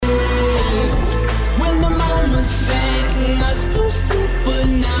but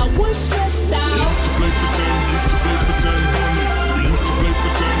now we're stressed out. Used to play pretend, honey. We used to play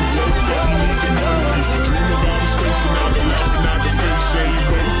pretend, woke up, you need to know. Used to dream about a space, but now they're laughing at the face. Say you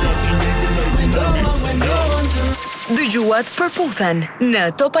wake up, you need to make me money. Dëgjuat përputhen në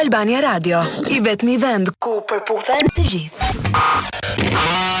Top Albania Radio, I vetmi vend ku përputhen të gjithë.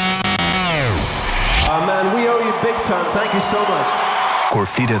 Man, we owe you big time. Thank you so much. Kur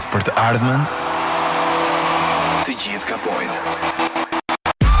flitet për të ardhmen, të gjithë kapojnë.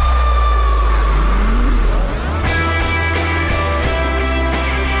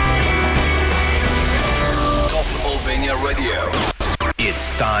 Top Albania Radio.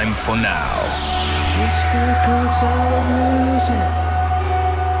 It's time for now. Just because I'm losing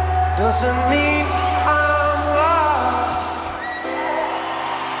doesn't mean I'm lost.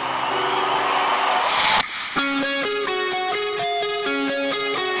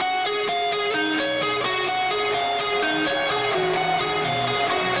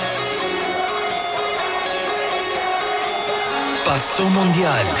 Pasó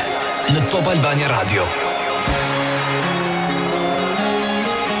Mondial në Top Albania Radio.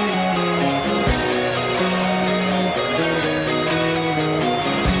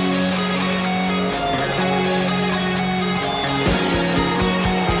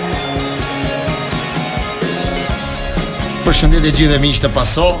 Përshëndetje gjithë miq të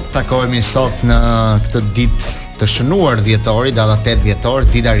Pasó, takohemi sot në këtë ditë të shënuar dhjetorit, data 8 dhjetor,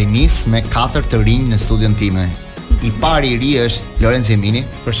 dita rinis me 4 të rinj në studion time. I pari I ri është Lorenzo Emini.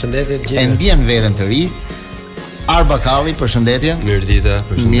 Përshëndetje gjithë. E ndjen veten të ri. Ar Bakallin, përshëndetje. Mirëdita,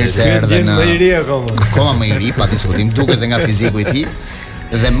 përshëndetje. Mirë se erdhe në. Më I ri akoma. Akoma më I ri, pa diskutim, duket edhe nga fiziku I tij.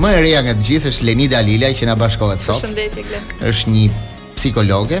 Dhe më e reja nga të gjithë është Lenida Halilaj që na bashkohet sot. Përshëndetje Glen. Është një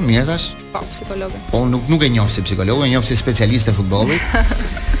psikologe, mirë thash? Po, psikologe. Po nuk e njoh si psikologe, e njoh si specialiste e futbollit.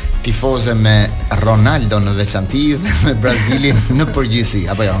 Tifozë me Ronaldo në veçanti dhe me Brazilin në përgjithësi,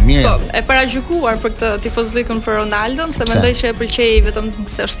 apo jo, mirë. Po, e paragjykuar për këtë tifozlikun për Ronaldon, se mendoj që e pëlqej vetëm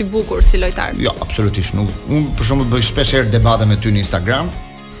se është I bukur si lojtar. Jo, absolutisht nuk. Unë për shembull bëj shpesh herë debate me ty në Instagram,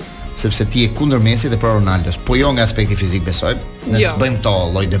 sepse ti je kundër Mesit dhe për Ronaldos, po jo nga aspekti fizik besoj. Ne s'bëjmë to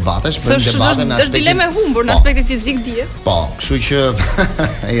lloj debatesh, bëjmë debate në aspektin. Është dilemë e humbur në aspektin fizik dihet. Po, kështu që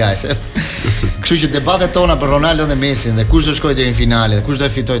kështu që debatet tona për Ronaldo dhe Mesin dhe kush do shkojë deri në finale dhe kush do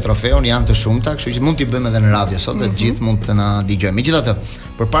e fitojë trofeun janë të shumta, kështu që mund t'i bëjmë edhe në radio sot dhe gjithë mund të na dëgjojnë. Megjithatë,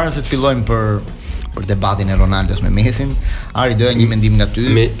 përpara se të fillojmë për debatin e Ronaldos me Mesin, Ari doja një mendim nga ty,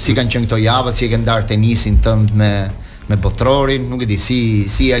 si kanë qenë këto javë, si e ke ndarë tenisin tënd me Botërorin, nuk e di si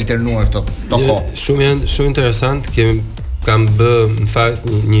e alternuar këto kohë. Shumë interesant, kam bë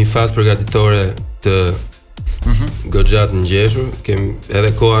një fazë përgatitore të goxhat ngjeshur,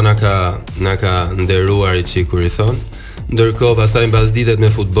 edhe koha na ka nderuar I çikur I thon. Ndërkohë pastaj mbas ditët me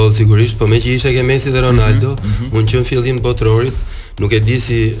futboll sigurisht, po me që ishte ke Messi dhe Ronaldo, unë që në fillim të Botërorit, nuk e di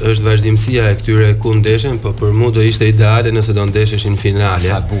si është vazhdimësia e këtyre ku ndeshen, po për mua do ishte ideale nëse do ndesheshin finale.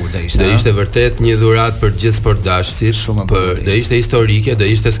 Sa bukur do ishte. Do ishte vërtet një dhuratë për gjithë sportdashësit, do ishte historike, do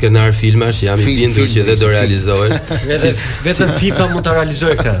ishte skenar filmash, jam I bindur që dhe do realizohesh. Vetëm FIFA mund ta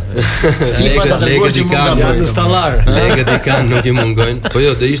realizojë këtë. FIFA legët I kanë në stallar. Legët I kanë nuk I mungojnë. Po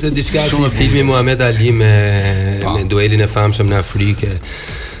jo, do ishte diçka si filmi Muhammed Ali me duelin e famshëm në Afrikë.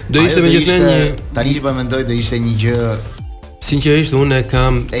 Do ishte megjithënë një tani po mendoj do ishte një gjë sinqerisht unë e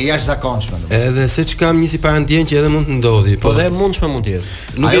kam e jashtëzakonshme. Edhe se ç'kam një si parandjen që edhe mund të ndodhi, po dhe mundshme mund të jetë.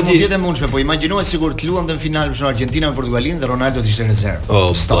 Nuk e di. Mund të jetë mundshme, po imagjinoje sikur të luante në finale për shkak Argentina me Portugalin dhe Ronaldo të ishte rezervë. Po,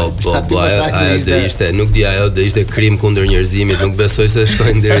 do ishte, nuk di ajo, do ishte krim kundër njerëzimit, nuk besoj se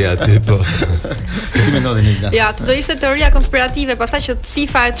shkojnë deri aty, po. Si mendoni Nida? Ja, do ishte teoria konspirative, pastaj që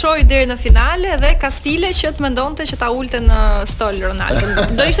FIFA e çoi deri në finale dhe Kastile që të mendonte që ta ulte në stol Ronaldo.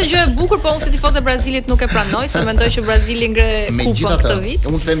 Do ishte gjë e bukur, po unë si tifoz e Brazilit nuk e pranoj, se mendoj që Brazili ngre kupën këtë vit.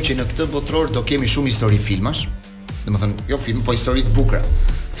 Unë them që në këtë botëror do kemi shumë histori filmash. Domethënë, jo film, po histori të bukura.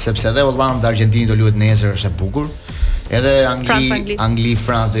 Sepse edhe Hollanda, Argentinë do luhet nesër është e bukur. Edhe Angli,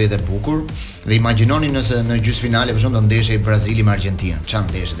 Francë do jetë e bukur. Dhe imagjinoni nëse në gjysmëfinale për shembull do ndeshej Brazili me Argentinën. Çfarë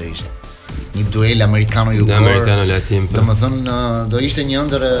ndeshje do ishte? Një duel amerikano-jugor. Amerikano-latin. Domethënë do ishte një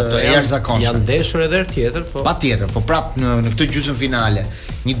ëndër e jashtëzakonshme. Janë ndeshur edhe tjetër, po. Patjetër, po prap në këtë gjysmëfinale,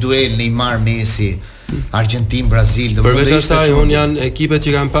 një duel Neymar-Messi, Argentinë-Brazil, përveç asaj unë janë ekipet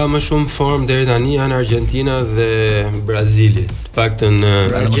që kanë pa më shumë formë deri tani janë Argentina dhe Brazili. Të paktën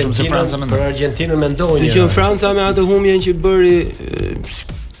për Argentinën mendoj. Që Franca me atë humbjen që bëri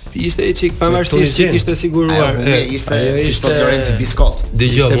ishte i çik pavarësisht që ishte siguruar. Ishte si Stot Lorenzi Biskot.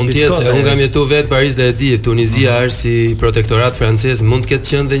 Dëgjoj, mund të jetë se unë kam jetuar vet Paris dhe e di, Tunizia është si protektorat francez, mund të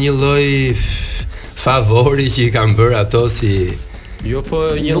ketë qenë dhe një lloj favori që I kanë bërë ato si Jo, po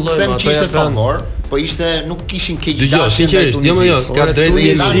një Nuk lloj them që ishte favor, po ishte nuk kishin keq dashje ndaj Tunizisë. Ka drejtë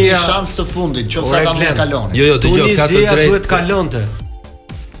një shans të fundit, qoftë ata mund të kalonin. Jo, dëgjoj, ka të drejtë. Duhet kalonte.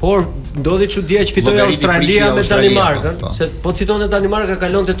 Por ndodhi çudia që fitoi Australia me Danimarkën, se po të fitonte Danimarka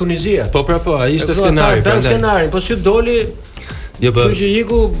kalonte Tunizia. Po, ai ishte skenari, prandaj. Po si doli? Jo, po. Që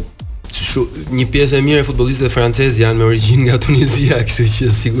iku një pjesë e mirë e futbollistëve francezë janë me origjinë nga Tunizia, kështu që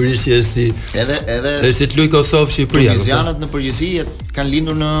sigurisht që është edhe si të luaj Kosovë Shqipëria. Tunisianët në përgjithësi kanë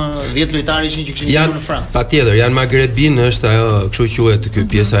lindur në 10 lojtarë ishin që kishin lindur në Francë. Patjetër, janë Magrebin, është ajo, kështu quhet ky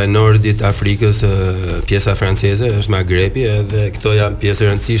pjesa e nordit Afrikës, pjesa franceze është Magrebi, edhe këto janë pjesë e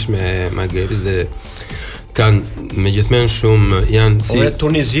rëndësishme e Magrebit dhe kanë megjithënë shumë janë si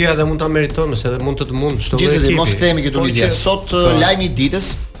Tunizia dhe mund ta meriton, se edhe mund të mund çdo ekip. Gjithsesi mos themi që Tunizia sot lajmi i ditës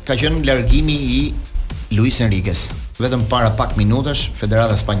ka qenë largimi i Luis Enriquez. Vetëm para pak minutash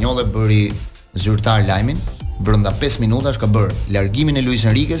Federata Spanjolle bëri zyrtar lajmin. Brenda 5 minutash ka bërë largimin e Luis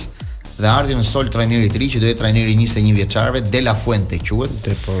Enriquez dhe ardhi në stol trajneri i ri që do jetë trajneri i 21 vjeçarëve, De La Fuente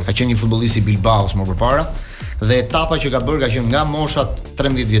quhet. Ka qenë një futbollist i Bilbaos më përpara dhe etapa që ka bërë ka qenë nga mosha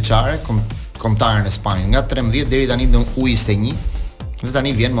 13 vjeçare, kombëtarën e Spanjës, nga 13 deri tani në U21. Dhe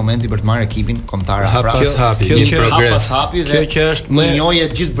tani vjen momenti për të marrë ekipin kombëtar pas hapi, një progres. Kjo që është një njojë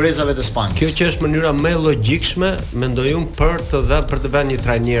të gjithë brezave të Spanjës. Kjo që është mënyra më e logjikshme, mendoj unë për të vënë një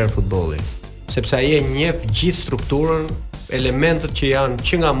trajner futbolli, sepse ai e njeh gjithë strukturën, elementët që janë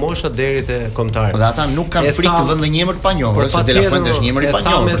që nga mosha deri te kombëtarët. Dhe ata nuk kanë frikë të vënë një emër të panjohur, se De La Fuente është një emër i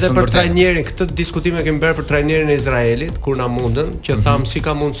panjohur. Edhe për trajnerin, këtë diskutim e kemi bërë për trajnerin e Izraelit, kur na mundën, që tham si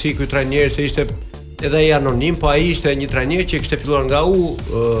ka mundësi ky trajner se ishte edhe ai anonim, po ai ishte një trajner që kishte filluar nga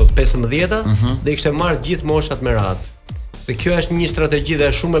U15 dhe kishte marrë gjithë moshat me radhë. Dhe kjo është një strategji dhe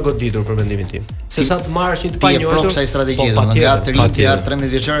është shumë e goditur për mendimin tim. Se sa të marrësh një të panjohur, kësaj strategjie, nga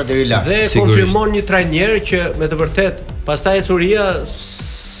 13 vjeçar deri lart. Dhe konfirmon një trajner që me të vërtet, pastaj ecuria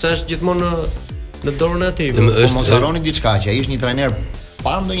s'është gjithmonë në dorën e tij. Po mos harroni diçka që ai është një trajner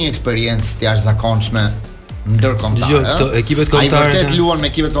pa ndonjë eksperiencë të jashtëzakonshme ndërkombëtare. Jo, ekipet kombëtare. Ai vërtet luan me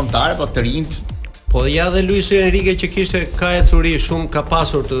ekipet kombëtare, po të rinj. Po ja dhe Luis Enrique që kishte ka ecuri shumë, ka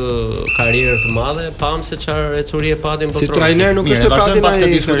pasur të karrierë të madhe, pam se çfarë ecuri e patin Botërori. Si trajner nuk është fati pak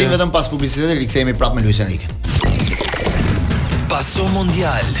të diskutojmë vetëm pas publicitetit, rikthehemi prapë me Luis Enrique. Pasó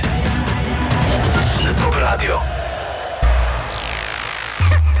Mondial në Top Radio.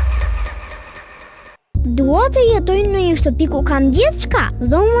 Dua të jetoj në një shtëpi ku kam gjithçka,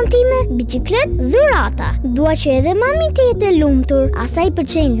 dhomën time, biçiklet, dhurata. Dua që edhe mami të jetë e lumtur, asaj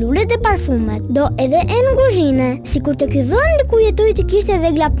pëlqejnë lulet e parfumet. Do edhe në kuzhinë, sikur të ky vend ku jetoj të kishte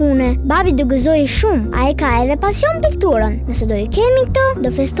vegla pune. Babi do gëzoi shumë, ai ka edhe pasion pikturën. Nëse do i kemi këto,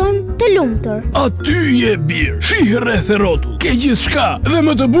 do festojmë të lumtur. Aty je bir, shih rreth e rrotull. Ke gjithçka dhe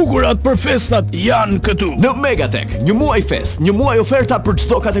më të bukurat për festat janë këtu. Në Megatech, një muaj fest, një muaj oferta për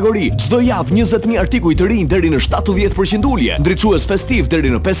çdo kategori. Çdo javë 20.000 artikuj të rinj deri në 70% ulje, ndriçues festiv deri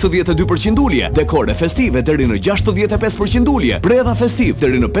në 52% ulje, dekore festive deri në 65% ulje, bredha festiv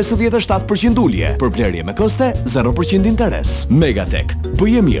deri në 57% ulje. Për blerje me koste 0% interes. Megatech,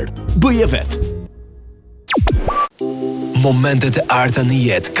 bëje mirë, bëje vet. Momentet e arta në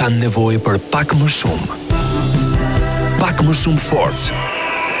jetë kanë nevojë për pak më shumë. Pak më shumë forcë,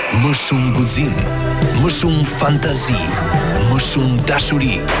 më shumë guxim, më shumë fantazi, më shumë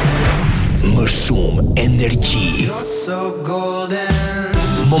dashuri, më shumë energji.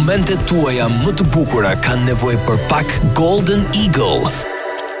 Momentet tuaja më të bukura kanë nevojë për pak Golden Eagle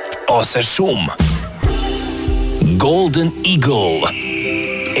ose shumë Golden Eagle.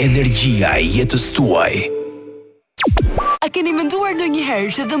 Energjia e jetës tuaj. A keni menduar ndonjëherë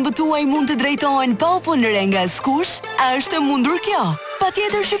që dhëmbët tuaj mund të drejtohen pa u funëre nga askush? A është e mundur kjo?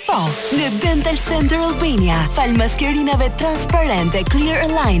 Patjetër që po. Në Dental Center Albania, fal maskerinave transparente Clear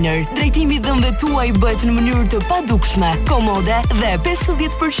Aligner, drejtimi i dhëmbëve tuaj bëhet në mënyrë të padukshme, komode dhe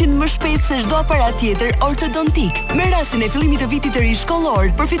 50% më shpejt se çdo aparat tjetër ortodontik. Me rastin e fillimit të vitit të ri shkollor,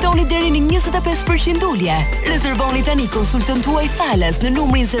 përfitoni deri në 25% ulje. Rezervoni tani konsultën tuaj falas në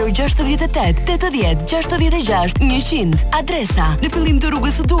numrin 068 80 66 100. Adresa: në fillim të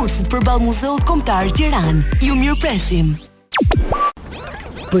rrugës së Durrësit përballë Muzeut Kombëtar Tiranë. Ju mirpresim.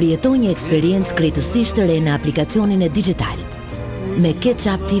 Përjetoj një eksperiencë krejtësisht të re në aplikacionin e digital. Me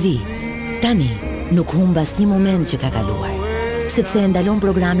Ketchup TV, tani nuk humbas një moment që ka kaluar, sepse e ndalon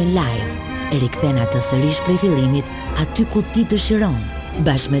programin live, e rikthen atë sërish prej fillimit aty ku ti dëshiron,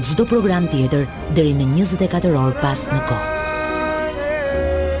 bashkë me çdo program tjetër deri në 24 orë pas në kohë.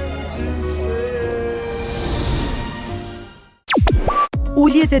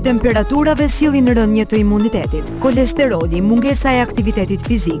 Uljet e temperaturave sillin rënje të imunitetit. Kolesteroli, mungesa e aktivitetit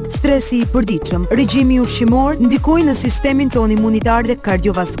fizik, stresi i përditshëm, regjimi ushqimor ndikojnë në sistemin ton imunitar dhe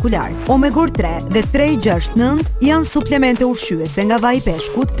kardiovaskular. Omega 3 dhe 369 janë suplemente ushqyese nga vaj i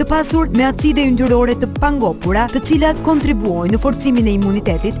peshkut, të pasur me acide yndyrore të pangopura, të cilat kontribuojnë në forcimin e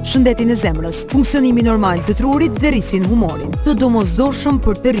imunitetit, shëndetin e zemrës, funksionimin normal të trurit dhe rrisin humorin. Të domosdoshëm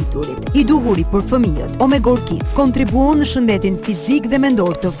për të rriturit, i duhuri për fëmijët. Omega Kids kontribuon në shëndetin fizik dhe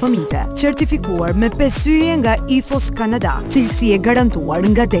mendor të fëmijëve. Certifikuar me 5 yje nga IFOS Kanada, cilësi e garantuar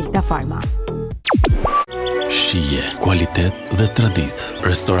nga Delta Pharma. Shije, kualitet dhe tradit.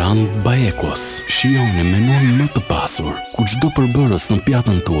 Restorant Bajekos shijon në menun më të pasur, ku çdo përbërës në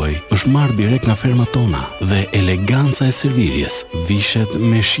pjatën tuaj është marrë direkt nga fermat tona dhe eleganca e servirjes vishet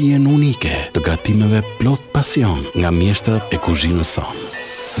me shijen unike të gatimeve plot pasion nga mjeshtrat e kuzhinës sonë.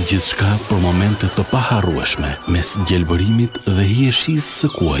 Gjithçka për momente të paharrueshme mes gjelbërimit dhe hijeshisë së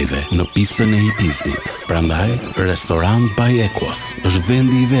kuajve në pistën e hipizmit. Prandaj, Restorant by Equos është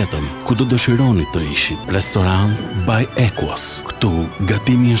vendi i vetëm ku do dëshironi të ishit. Restorant by Equos. Këtu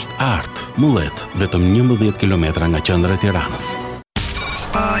gatimi është art. Mullet, vetëm 11 kilometra nga qendra e Tiranës.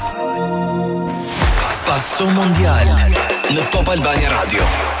 Pasó Mondial në Top Albania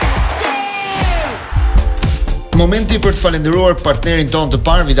Radio. Momenti për të falendëruar partnerin ton të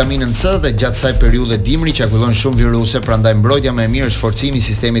parë, vitaminën C, dhe gjatë kësaj periudhe dimri që akullon shumë viruse, prandaj mbrojtja më e mirë është forcimi i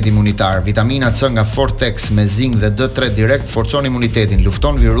sistemit imunitar. Vitamina C nga Fortex me zink dhe D3 direkt forcon imunitetin,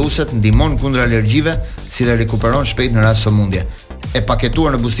 lufton viruset, ndihmon kundër alergjive, si dhe rikuperon shpejt në rast sëmundje. E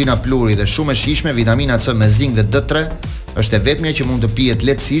paketuar në bustina pluri dhe shumë e shijshme, vitamina C me zink dhe D3 është e vetmja që mund të pihet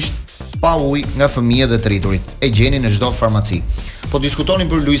lehtësisht pa ujë nga fëmijët dhe të rriturit. E gjeni në çdo farmaci. Po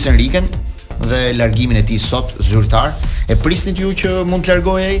diskutonin për Luis Enriquen dhe largimin e tij sot zyrtar. E prisnit ju që mund të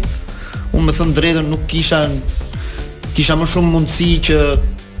largohej ai? Unë më thënë drejtën nuk kisha më shumë mundësi që,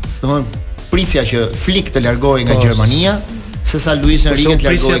 domethënë, prisja që Flick të largohej nga Gjermania sesa Luis Enrique të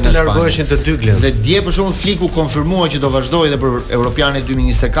largohej nga Spanja. Dhe dje për shembull Flick u konfirmua që do vazhdojë edhe për Europianin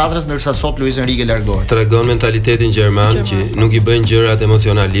 2024, ndërsa sot Luis Enrique largohet. Tregon mentalitetin gjerman që nuk i bëjnë gjërat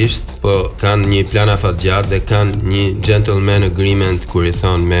emocionalisht, po kanë një plan afatgjat dhe kanë një gentleman agreement kur i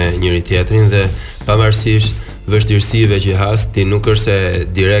thon me njëri tjetrin, dhe pavarësisht vështirësive që has, ti nuk është se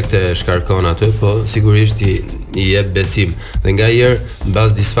direkt e shkarkon atë, po sigurisht i jep besim. Dhe ngaherë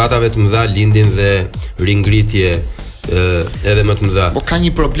mbas disfatave të mëdha lindin dhe ringritje edhe më të mëdha. Po ka një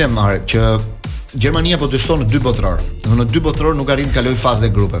problem Marek, që Gjermania po dështon në 2 botëror. Në 2 botëror nuk arrin të kalojë fazën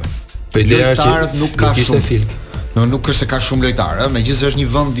e grupeve. Po ideja është që nuk ka shumë. Nuk është se ka shumë lojtarë, megjithëse është një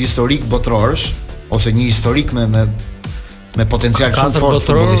vend historik botërorësh ose një historik me potencial shumë fort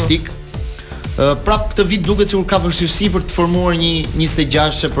futbollistik. Prap këtë vit duket sikur ka vështirësi për të formuar një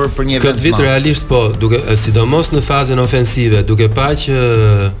 26 për një event. Këtë vit realisht po, duke sidomos në fazën ofensive, duke pa që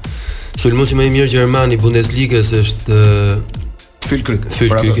sulmuesi më i mirë gjerman i Bundesligës është Füllkrug.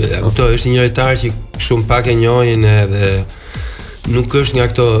 Ato është një lojtar që shumë pak e njohin edhe nuk është nga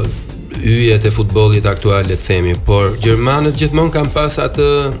këto yjet e futbollit aktual, le të themi, por gjermanët gjithmonë kanë pas atë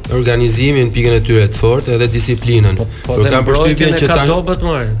organizimin, pikën e tyre të fortë edhe disiplinën. Por kanë përshtypjen që ta dobët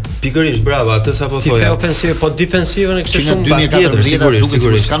më. Pikërisht, bravo, atë sapo thoja. Ofensive, po defensivën e kishte shumë patjetër,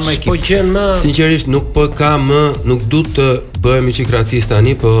 sigurisht. Kanë më ekip. Po gjën më. Sinqerisht nuk po ka më, nuk duhet të bëhemi çik racist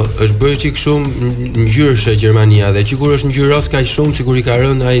tani, po është bërë çik shumë ngjyrshë Gjermania dhe që kur është ngjyros kaq shumë sikur i ka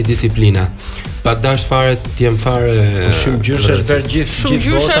rënë ai disiplina. Pa dash fare të jem fare shumë ngjyrshë është vetë gjithë. Shumë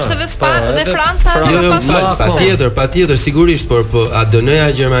ngjyrshë është edhe Spanja dhe Franca edhe patjetër sigurisht, por po ADN-ja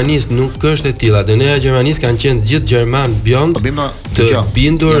e Gjermanisë nuk është e tillë. ADN-ja e Gjermanisë kanë qenë gjithë gjerman bjond të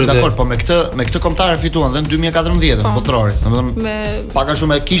bindur dhe dakor, po me këtë kombëtar fituan dhe në 2014 Botërorit. Domethënë pak a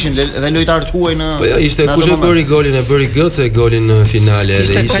shumë e kishin edhe lojtarë të huaj në. Po ja, ishte kush e bëri golin, e bëri Götze golin në finale dhe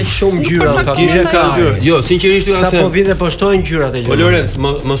ishte kaq shumë ngjyra, kishte kaq ngjyra. Jo, sinqerisht ju them. Sa po vjen dhe poshtojnë ngjyrat e Gjermanisë. Po Lorenz,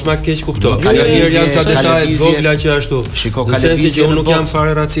 mos ma keq kupto. Janë ca detaje të vogla që ashtu. Shiko, ka lëvizje, unë nuk jam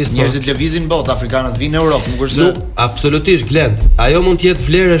fare racist. Njerëzit lëvizin botë, afrikanët vinë në Europë, nuk është se. Nuk, absolutisht Glend. Ajo mund të jetë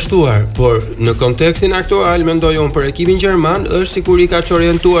vlerë e shtuar, por në kontekstin aktual mendoj unë për ekipin gjerman është sikur i ka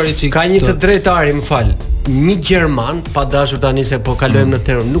orientuar i çik. Ka një të drejtari, më fal. Një gjerman pa dashur tani se po kalojmë në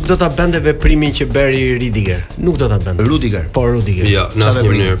term, nuk do ta bënte veprimin që bëri Rudiger. Nuk do ta bënte. Rudiger. Po Rudiger. Jo, në asnjë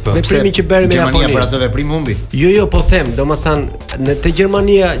mënyrë, po. Veprimin që bëri me Gjermania për atë veprim humbi. Jo, po them, domethënë në te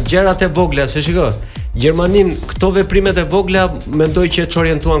Gjermania gjërat e vogla, se shiko. Gjermanin këto veprimet e vogla mendoj që e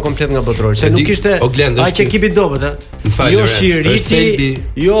çorientuan komplet nga Botërori, se nuk ishte aq ekipi dobët, jo shiriti,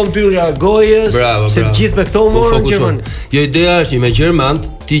 jo mbyllja gojës, se gjithë me këto morën Gjermani. Jo, ideja është që me gjermant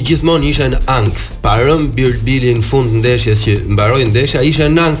ti gjithmonë ishe në ankth. Pa rëm bilin në fund ndeshjes që mbaroi ndeshja,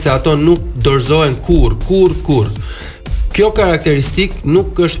 ishe në ankth se ato nuk dorëzohen kurr. kjo karakteristik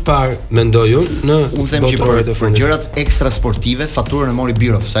nuk është parë, mendoj unë, në Unë them që për gjërat ekstra sportive faturën e mori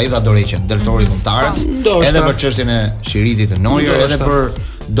Birov, sa i dha Dorëqen, drejtori kombëtarës, edhe për çështjen e Shiritit të Neuer, edhe për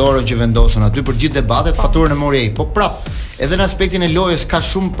dorën që vendosën aty për gjithë debatet, faturën e mori ai. Po prap, edhe në aspektin e lojës ka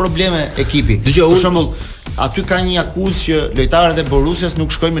shumë probleme ekipi. Për shembull, aty ka një akuzë që lojtarët e Borussias nuk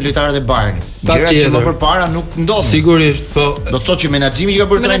shkojnë me lojtarët e Bayernit. Gjëra që më përpara nuk ndodhin. Sigurisht, po. Do të thotë që menaxhimi që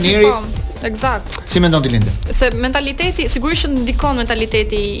ka bërë trajneri. Eksakt. Si mendon ti Linde? Se mentaliteti, sigurisht ndikon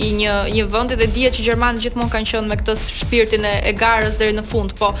mentaliteti i një vendi dhe dihet që gjermanët gjithmonë kanë qenë me këtë shpirtin e garës deri në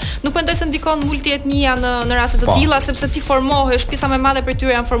fund, po nuk mendoj se ndikon multietnia në raste të tilla sepse ti formohesh, pjesa më e madhe prej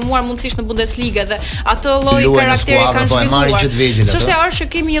tyre janë formuar mundësisht në Bundesliga dhe atë lloj karakteri kanë zhvilluar. Çështja është që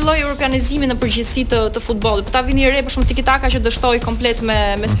kemi një lloj europianizimi në përgjithësi të futbollit. Po ta vini re për shkak tiki-taka që dështoi komplet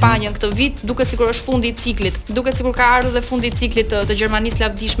me Spanjën këtë vit, duket sikur është fundi i ciklit. Duket sikur ka ardhur dhe fundi i ciklit të Gjermanisë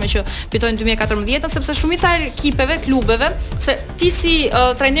lavdishme që fitoi 2014 sepse shumica e ekipeve, klubeve, se ti si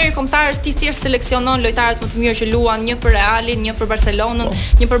trajneri kombëtar ti thjesht seleksionon lojtarët më të mirë që luan, një për Realin, një për Barcelonën,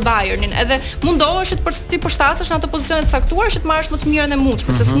 një për Bayernin. Edhe mundohesh ti përshtatesh në ato pozicione të caktuara që të marrësh më të mirën e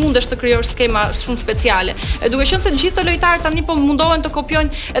mundshme, se s'mundesh të krijosh skema shumë speciale. E duke qenë se gjithë të lojtarët tani po mundohen të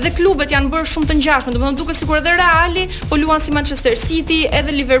kopjojnë, edhe klubet janë bërë shumë të ngjashme, domethënë duket sikur edhe Reali po luan si Manchester City,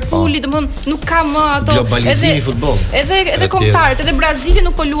 edhe Liverpooli, domethënë nuk ka më ato globalizimi i futbollit. Edhe kombëtarët, edhe Brazili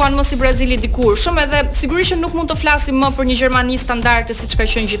nuk po luan më si Brazili dikur. Shumë edhe sigurisht nuk mund të flasim më për një Gjermani standarde siç ka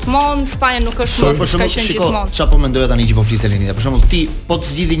qenë gjithmonë, Spanja nuk është më siç ka qenë gjithmonë. Çfarë po mendoja tani që po flisë Lenida? Për shembull, ti po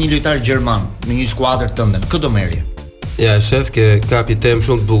të zgjidhni një lojtar gjerman në një skuadër tënde, kë do merrje? Ja, shef, ke kapi temë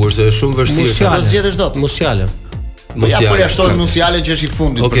shumë të bukur, se është shumë vështirë. Sa do zgjedhësh dot? Musiala. Ja po jashtohet Musiala që është i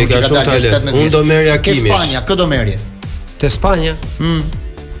fundit, për që ka dalë. Unë do merrja Kimmich. Ke Spanja, kë do merrje? Te Spanja?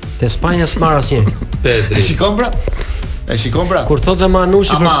 Te Spanja s'marr asnjë. Pedri. E shikon pra. Kur thotë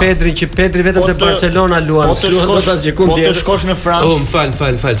Manushi për Pedrin që Pedri vetëm te Barcelona luan, do ta zgjekun ti. Po të shkosh në Francë.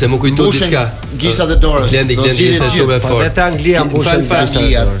 Fal, se më kujto diçka. Gishtat e dorës. Blendi ishte shumë e fortë. Te Anglia mbushën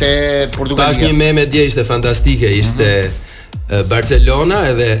Anglia, te Portugalia. Tash një meme dje ishte fantastike, ishte Barcelona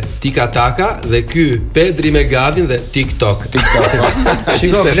edhe Tika-taka dhe ky Pedri me Gavin dhe TikTok.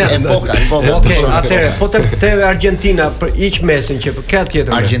 Shikoj epoka. Okej, atëre, po te Argentina për hiç mesin që ka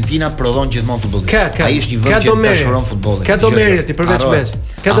tjetër. Argentina prodhon gjithmonë futbollistë. Ai është një vend që dashuron futbollin. Ka do merret ti përveç mes.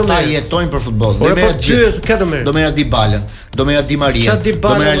 Ata jetojnë për futboll. Do merret gjithë. Ka do merret. Do merret Dybalën, do merret Di Maria,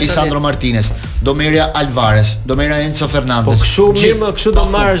 do merret Lisandro Martinez, do merret Alvarez, do merret Enzo Fernandez. Po kështu do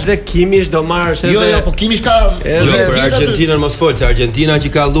marrësh dhe Kimmich, do marrësh edhe. Jo, po Kimmich ka për Argentinën mos fol, se Argentina që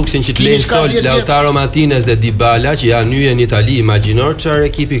ka luksin që të lejnë stol Lautaro Martinez dhe Dybala që janë hyrë në Itali, imagjinor çfarë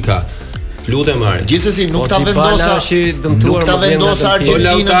ekipi ka. Lutem marrë. Gjithsesi nuk ta vendosa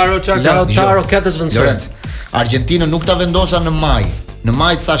Argentina. Lautaro ka të zvendosur. Argentina nuk ta vendosa në maj. Në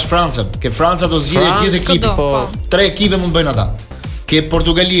maj thash Francën, ke Franca do zgjidhë gjithë ekipin. Po 3 ekipe mund bëjnë ata. Ke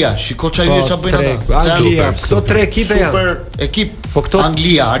Portugalia, shiko çfarë bëjnë ata. Anglia, këto 3 ekipe janë. Super ekip. Po këto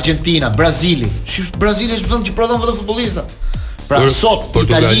Anglia, Argentina, Brazili. Brazili është vend që prodhon vetë futbollista. Pra sot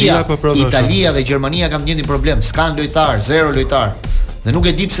Italia dhe Gjermania kanë të njëjtin problem, s'kan lojtar, 0 lojtar. Dhe nuk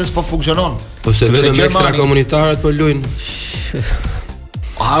e di pse s'po funksionon. Po se vetëm ekstrakomunitarët po luajnë.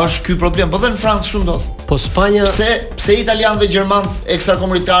 A është ky problem? Po dhe në Francë shumë ndodh. Po Spanja, pse italianë dhe gjermanë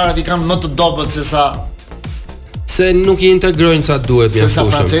ekstrakomunitarët i kanë më të dobët se sa se nuk i integrojnë sa duhet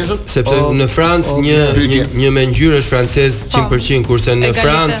mjaftueshëm. Sepse në Francë një me ngjyrë është francez 100%, kurse në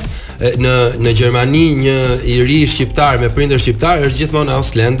Francë në Gjermani një i ri shqiptar me prindër shqiptar është gjithmonë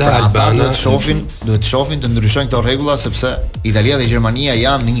auslanda, albana. Duhet shohin të ndryshojnë këto rregulla sepse Italia dhe Gjermania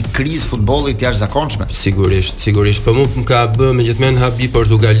janë në një krizë futbolli të jashtëzakonshme. Sigurisht. Po më ka bë megjithëse habi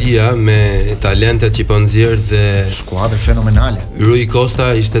Portugalia me talentet që po nxjerr dhe skuadër fenomenale. Rui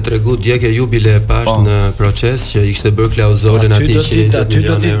Costa ishte tregu dje ke ju bile pash në proces që i kishte bërë klauzolën atij që aty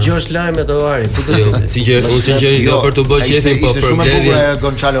do të dëgjosh lajme do vari. Sinqerisht do për të bërë qefin, po për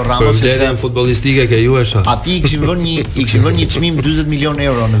Gonçalo Ramos sepse futbollistike ke ju e shoh. Ati i kishin vënë një çmim 40 milionë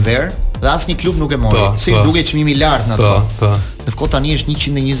euro në ver dhe asnjë klub nuk e mori. Si duket çmimi i lartë në ato. Po. Në kohë tani është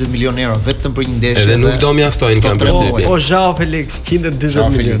 120 milionë euro vetëm për një ndeshje. Edhe nuk do mjaftojnë kanë përshtypje. O Joao Felix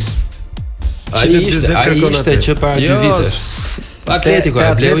 140 milionë. Ai ishte që para 2 vitesh. Atletico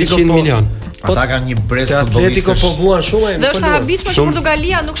bleu 100 milionë. Ata kanë një brez futbollistësh. Atletico po vuan shumë. Dhe është habisme që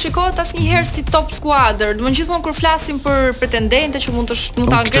Portugalia nuk shikohet asnjëherë si top skuadër. Do të gjithmonë kur flasim për pretendente që mund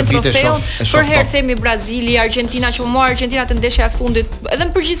ta ngrenë trofeun, për herë themi Brazili, Argentina që mor Argentina të ndeshja e fundit. Edhe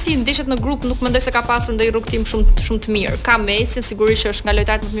në përgjithësi ndeshjet në grup nuk mendoj se ka pasur ndonjë rrugtim shumë të mirë. Ka Messi, sigurisht është nga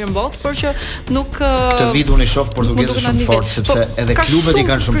lojtarët më të mirë në botë, por që nuk këtë vit unë i shoh portugezët shumë fort sepse edhe klubet i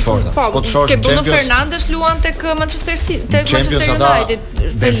kanë shumë fortë. Po të shohësh Bruno Fernandes luan tek Manchester City, tek Manchester United,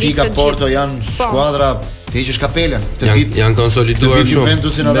 Benfica, Porto janë skuadra Të heqësh kapelen. Këtë vit janë konsoliduar shumë.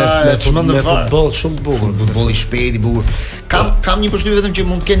 Juventusin edhe çmend në futboll shumë bukur. Futboll I shpejt I bukur. Kam një përshtypje vetëm që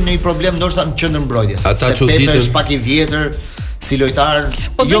mund të kenë një problem ndoshta në qendër mbrojtjes. Se Pepe është pak I vjetër. Si lojtar,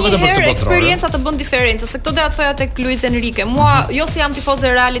 po jo vetëm për të Botëror. Eksperjenca të bën diferencë, se këto do ta thoja tek Luis Enrique. Mua jo se jam tifozë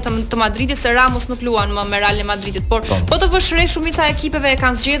e Realit të Madridit, se Ramos nuk luan më me Realin e Madridit, por po të vësh re shumica e ekipeve e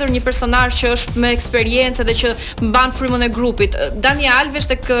kanë zgjedhur një personazh që është me eksperiencë dhe që mban frymën e grupit. Dani Alves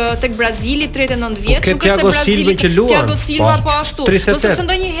tek Brazili 39 vjeç, nuk është se Brazili Thiago Silva po ashtu. Po sepse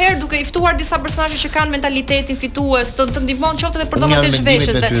ndonjëherë duke I ftuar disa personazhe që kanë mentalitetin fitues, të ndihmon qoftë edhe për domat e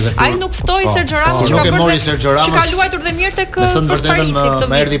zhveshjes. Ai nuk ftoi Sergio Ramos që ka luajtur dhe mirë tek thënë vërtetën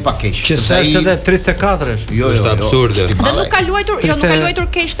më erdhi pak keq. Që sa është edhe 34-sh. Jo, është absurde. Dhe nuk ka luajtur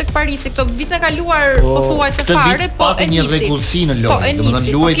keq tek Parisi këto vitin e kaluar pothuajse fare, po e një rregullsi në lojë.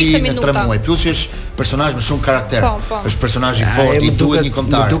 Domethënë luajti në 3 muaj. Plus është personazh me shumë karakter. Është personazh I fortë, I duhet një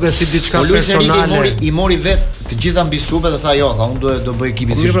kombëtar. Duket si diçka personale. I mori vet të gjitha mbi supë dhe tha jo, tha unë do bëj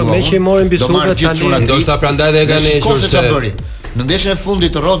ekipin si shkullon. Me që I mori mbi supë tani. Ndoshta prandaj dhe e kanë hequr se në ndeshjen e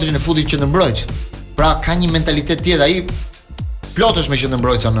fundit të Rodrin e futi qendërmbrojtës. Pra ka një mentalitet tjetër ai. Plot është me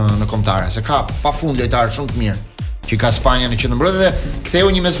qendërmbrojtësa në kombëtare, se ka pafund lojtar shumë të mirë që ka Spanja në qendërmbrojtje dhe ktheu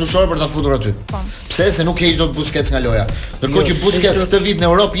një mesfushor për ta futur aty. Pse se nuk heq dot Busquets nga loja. Ndërkohë që Busquets këtë vit në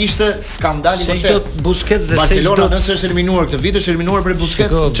Europë ishte skandal I vërtet. Busquets dhe Barcelona nëse është eliminuar këtë vit është eliminuar për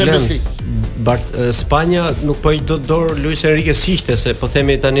Busquets në Champions League. Spanja nuk po I do dorë Luis Enrique siçte se po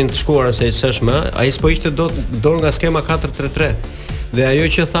themi tani të shkuarën se s'është më, ai s'po ishte dorë nga skema 4-3-3. Dhe ajo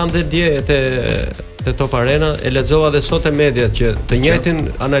që tham dhe dje te Top Arena e lexova dhe sot e mediat që të njëjtin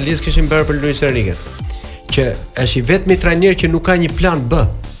analizë kishin bërë për Luis Enrique, që është I vetmi trajner që nuk ka një plan B.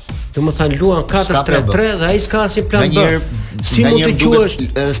 Domethënë luan 4-3-3 dhe ai s'ka asnjë plan B. Si mund të quhesh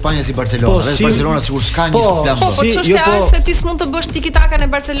edhe Spanja si Barcelona, edhe Barcelona sigurisht s'ka një plan B. Po çështja është se ti s'mund të bësh tiki-takan e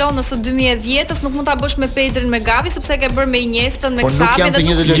Barcelonës së 2010-s, nuk mund ta bësh me Pedrin, me Gavi, sepse e ke bërë me Iniestën, me Xavi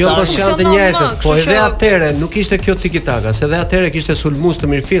dhe jo po janë të njëjtët. Po edhe atëre nuk ishte kjo tiki-taka, se edhe atëre kishte sulmues të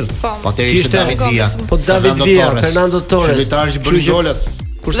mirëfillt. Po atëre ishte David Villa. Po David Villa, Fernando Torres, lojtarë që bëri golat.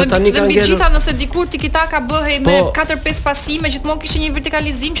 Kurse tani kanë ngelur. Dhe gjitha nëse dikur tiki-taka bëhej me 4-5 pasime, gjithmonë kishte një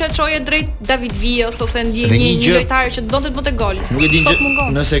vertikalizim që e çoje drejt David Villas ose një lojtar që donte të bëte gol. Nuk e di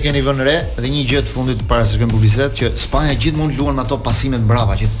nëse e keni vënë re, dhe një gjë të fundit para se të kemi publicitet që Spanja gjithmonë luan me ato pasime të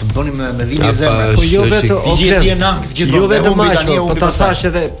mbrapa që të bënin me dhimbje zemre. Po jo vetëm jo vetëm po ta thash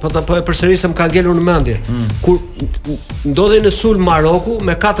edhe po e përsërisëm ka ngelur në mendje. Kur ndodhej në sulm Maroku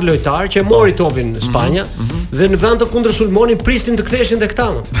me 4 lojtarë që mori topin Spanja dhe në vend të kundër sulmonit pristin të ktheshin tek ta.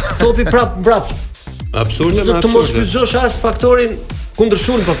 Topi prap mbrap. Absurde, të mos fyzosh as faktorin kundër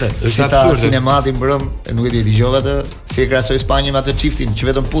sulm po the. Si ta sinemati mbrëm, nuk e di dëgjova atë, si e krahasoi Spanjën me atë çiftin që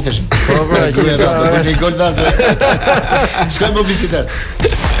vetëm putheshin. Po një gol dashë. Shkojmë publicitet.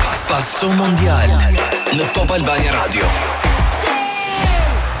 Pasó Mondial në Top Albania Radio.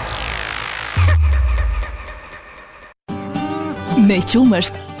 Me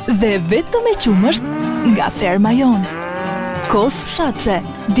qumësht dhe vetëm me qumësht nga ferma jonë. Kos fshatçe,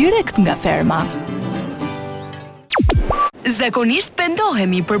 direkt nga ferma. Zakonisht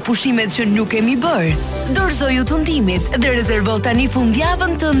pendohemi për pushimet që nuk kemi bërë. Dorëzoju tundimit dhe rezervo tani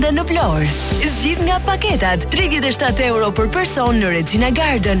fundjavën tënde në Vlorë. Zgjidh nga paketat 37 euro për person në Regina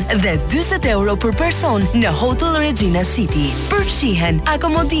Garden dhe 40 euro për person në Hotel Regina City. Përfshihen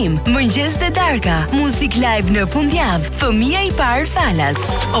akomodim, mëngjes dhe darka, muzik live në fundjavë, fëmia I parë falas.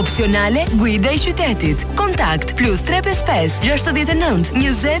 Opsionale guida I qytetit. Kontakt +355 69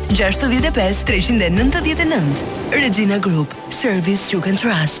 20 65 399. Regina Group, service you can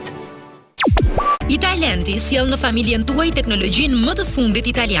trust. Italenti sjell në familjen tuaj teknologjinë më të fundit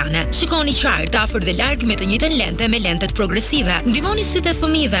italiane. Shikoni qartë, afër dhe larg me të njëjtën lente me lentet progresive. Ndihmoni sytë e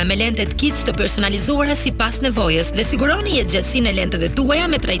fëmijëve me lentet kits të personalizuara sipas nevojës dhe siguroni jetëgjatësinë e lenteve tuaja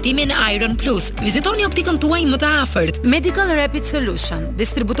me trajtimin Iron Plus. Vizitoni optikën tuaj më të afërt. Medical Rapid Solution,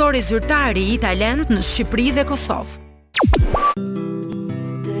 distributori zyrtar I Italent në Shqipëri dhe Kosovë.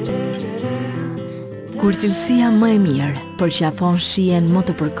 Kur cilësia më e mirë përqafon shijen më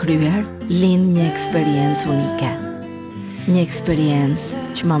të përkryer, lind një eksperiencë unike. Një eksperiencë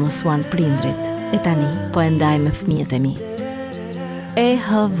që ma mësuan prindrit, e tani po e ndaj me fëmijët e mi.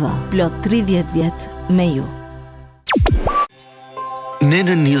 EHV, plot 30 vjet me ju. Ne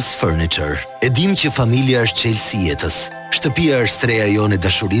në Nils Furniture e dim që familja është çelësi I jetës. Shtëpia është streja jone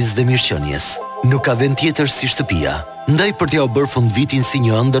dashurisë dhe mirëqenies. Nuk ka vend tjetër si shtëpia. Ndaj për t'ja u bërë fundvitin si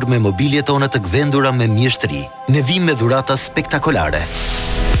një ëndër me mobiljet tona të gdhendura me mjeshtri. Ne vim me dhurata spektakolare.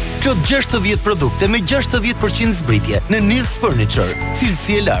 Plot 60 produkte me 60% zbritje në Nils Furniture.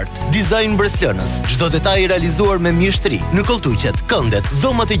 Cilësi e lartë, dizajn breslënës, çdo detaj i realizuar me mjeshtri, në koltuqet, këndet,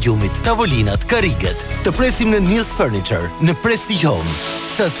 dhomat e gjumit, tavolinat, karriget. Të presim në Nils Furniture, në Prestige Home.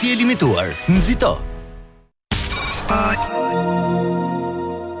 Sasi e limituar, nxito.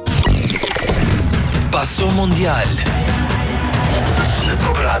 Pasó Mondial në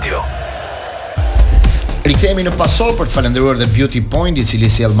Top Radio. Rikthehemi në Pasó për të falendëruar dhe Beauty Point, i cili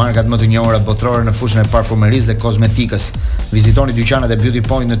sjell markat më të njohura botërore në fushën e parfumerisë dhe kozmetikës. Vizitoni dyqanet e Beauty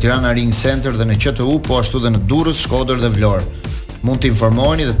Point në Tirana Ring Center dhe në QTU, po ashtu dhe në Durrës, Shkodër dhe Vlorë. Mund të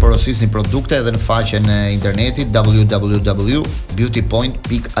informoheni dhe të porosisni produkte edhe në faqen e internetit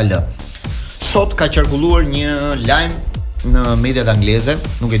www.beautypoint.al. Sot ka qarkulluar një lajm në mediat angleze,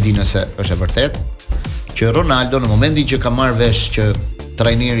 nuk e di nëse është e vërtet, që Ronaldo në momentin që ka marrë vesh që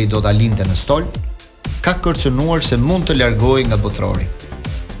trajneri do ta linte në stol, ka kërcënuar se mund të largohej nga Botërori.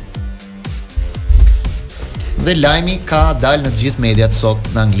 Dhe lajmi ka dalë në të gjithë mediat sot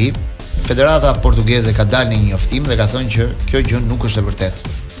në Angli. Federata portugeze ka dalë në një njoftim dhe ka thënë që kjo gjë nuk është e vërtetë.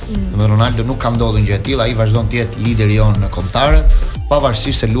 Ronaldo nuk ka ndodhur gjë e tillë, ai vazhdon të jetë lideri jonë në kombëtare,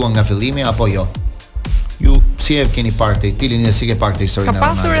 pavarësisht se luan nga fillimi apo jo. Ju si e keni parë këtë, Tilin dhe si ke parë këtë historinë e Ronaldo?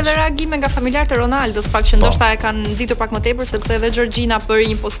 Ka pasur edhe reagime nga familjarët e Ronaldos, fakt që ndoshta e kanë nxitur pak më tepër, sepse edhe Georgina bëri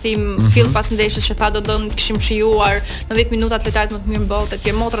një postim fill pas ndeshjes që tha do kishim shijuar në 10 minutat lojtarët më të mirë në botë, etj,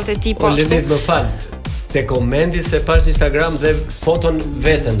 motrat e tij po ashtu. Lenid, më fal. Te komendi se pash në Instagram dhe foton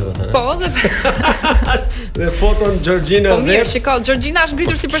veten, domethënë. Po, dhe foton Georgina vetë. Po mirë, shikoj, Georgina është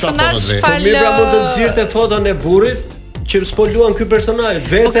ngritur si personazh fal. Po mirë, mund të nxirrte foton e burrit që s'po luan ky personazh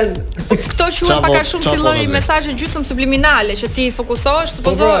veten. Këto quhen pak a shumë si lloj mesazhe gjysmë subliminale që ti fokusohesh,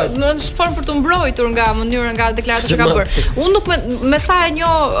 supozohet në formë për të mbrojtur nga mënyra nga deklaratat që ka bërë. Unë nuk me sa e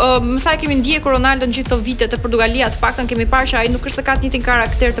njoh, me sa e kemi ndjekur Ronaldo në gjithë këto vite te Portugalia, të paktën kemi parë që ai nuk është se ka të njëjtin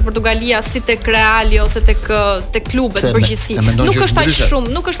karakter te Portugalia si tek Reali ose tek klubet përgjithësi. Nuk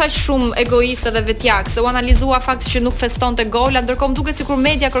është aq shumë egoist edhe vetjak, se u analizua fakti që nuk festonte gola, ndërkohë duket sikur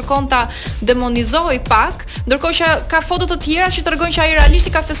media kërkon ta demonizoj pak, ndërkohë që ka foto të tjera që tregojnë që ai realisht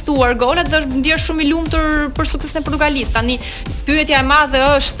ka festuar golat dhe është ndier shumë i lumtur për suksesin e Portugalisë. Tani pyetja e madhe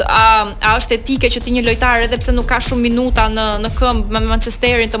është a është etike që ti një lojtar edhe pse nuk ka shumë minuta në këmbë me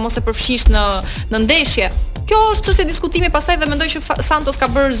Manchesterin të mos e përfshish në ndeshje. Kjo është çështje diskutimi, pastaj dhe mendoj që Santos ka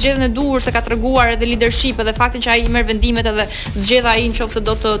bërë zgjedhjen e duhur, se ka treguar edhe leadership edhe faktin që ai merr vendimet edhe zgjedh ai nëse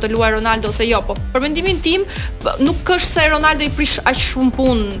do të luajë Ronaldo ose jo. Po për mendimin tim nuk është se Ronaldo i prish aq shumë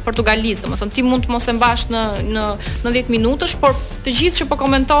punë Portugalisë, domethënë ti mund të mos e mbash në 10 minutash, por të gjithë që po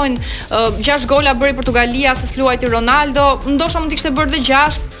komentojnë 6 gola bëri Portugalia se s'luajti Ronaldo, ndoshta mund të kishte bërë dhe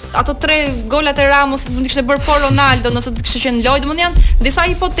 6, ato 3 golat e Ramos mund të kishte bërë po Ronaldo nëse të kishte qenë lojë. Domethënë janë disa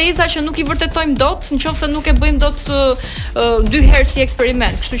hipoteza që nuk i vërtetojmë dot, nëse nuk e bëjmë dot 2 herë si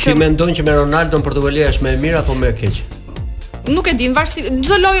eksperiment. Kështu që ti mendon që me Ronaldo në Portugalia është më e mirë apo më e keq? Nuk e di,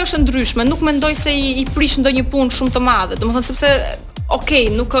 çdo lojë është ndryshme, nuk mendoj se i prish ndonjë punë shumë të madhe. Domethënë sepse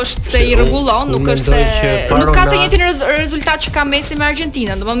nuk është se i rregullon, nuk është se nuk ka të njëjtin rezultat që ka Messi me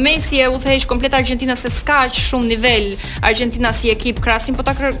Argentinën. Domethënë Messi e udhëheq komplet Argentinën se s'ka aq shumë nivel Argentina si ekip krahasim, po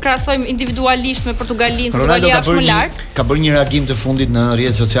ta krahasojmë individualisht me Portugalinë, Portugalia është më lart. Ka bërë një reagim të fundit në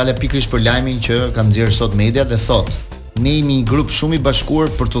rrjetet sociale pikërisht për lajmin që kanë nxjerrë sot media dhe thotë: "Ne jemi një grup shumë i bashkuar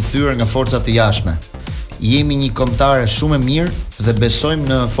për të thyer nga forcat e jashtme. Jemi një kombëtare shumë e mirë dhe besojmë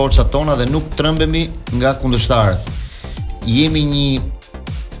në forcat tona dhe nuk trembemi nga kundërshtarët. Jemi një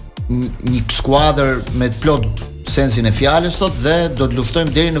skuadër me plot sensin e fjalës sot dhe do të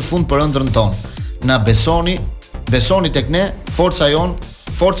luftojmë deri në fund për ëndrrën tonë. Na besoni tek ne, forca jon,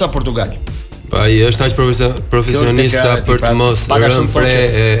 forca Portugal." Pa ai është aq profesionist sa për të mos rënë pre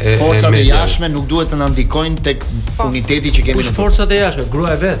e forcat e jashtme nuk duhet të na ndikojnë tek uniteti që kemi në forcat e jashtme,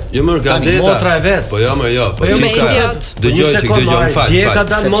 gruaja e vet. Jo më gazeta. Motra e vet. Po jo më jo. Po dëgjoj çik dëgjoj fal.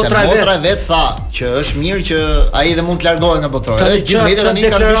 Motra e vet tha që është mirë që ai dhe mund të largohet nga Botërori. Edhe gjithë media tani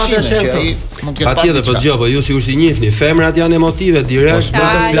kanë dyshime që ai mund të ketë patjetër, po dëgjoj, po ju sigurisht i njihni, femrat janë emotive direkt, do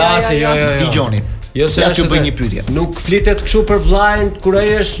të flasë, jo. Dëgjoni. Jo se ja bëj një pyetje. Nuk flitet kështu për vllajën kur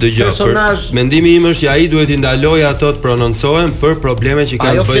ai është personazh. Mendimi im është që ai duhet i ndalojë ato të prononcohen për problemet që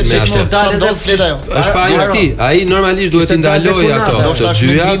kanë bëjë me atë. Do flet ajo. Është fali i tij. Ai normalisht duhet i ndalojë ato. Të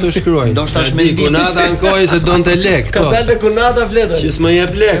dyja të shkruajnë. Do të mendim. Kunata ankoi se donte lek. Ka dalë kunata fletë. Që s'më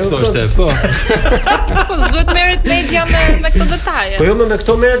jep lek thoshte. Po. Po duhet merret media me këto detaje. Po jo me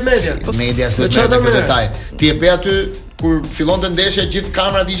këto merret media. Media s'do të merret me këto detaje. Ti e pe aty kur fillonte ndeshja gjithë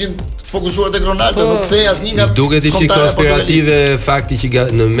kamerat ishin fokusuar tek Ronaldo, nuk kthej asnjë nga duket i konspirative fakti që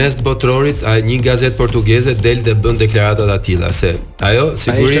në mes të botrorit një gazetë portugeze del dhe bën deklarata të tilla se ajo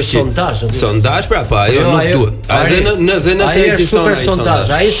sigurisht sondazh pra, po ajo nuk duhet. Edhe nëse ekziston ai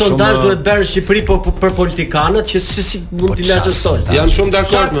sondazh. Ai sondazh duhet bërë në Shqipëri për politikanët që si mund t'i lësh në stol. Jam shumë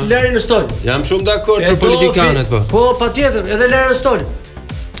dakord. Lëri në stol. Jam shumë dakord për politikanët po. Po patjetër, edhe lëri në stol.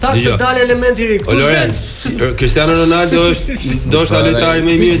 Ta të dalë elementi i ri. Cristiano Ronaldo është ndoshta lojtari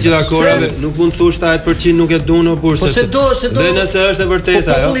më i mirë gjitha kohërave, nuk mund të thosh 70% nuk e duan apo burse. Po se do. Dhe nëse është e vërtetë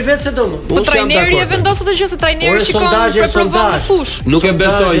ajo. Po vetë se do. Po trajneri e vendos atë gjë se trajneri shikon për provon në fush. Nuk e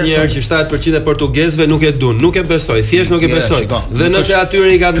besoj njëherë që 70% e portugezëve nuk e duan, nuk e besoj, thjesht nuk e besoj. Dhe nëse atyre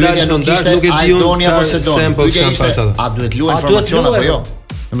i kanë dalë sondazh, nuk e diun çfarë a duhet luajë informacion apo jo.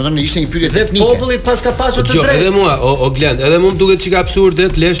 Domethënë ishte një pyetje teknike. Dhe populli pas ka pasur të drejtë. Edhe mua, o Glend, edhe mua më duket çika absurde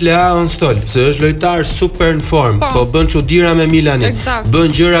të lesh Lea on stol, se është lojtar super në formë, po bën çuditëra me Milanin.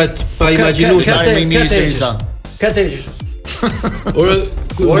 Bën gjëra pa imagjinueshme më mirë se Risa. Katë.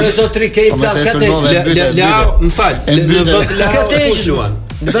 Ore zotri ke plan katë. Lea, më fal, në vend Lea luan.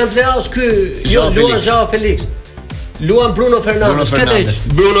 Në vend Leaus ky luan Joao Felix. Luan Bruno Fernandes.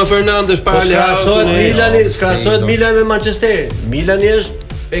 Bruno Fernandes para Leaus. Krahasohet Milani me Manchesterin. Milani është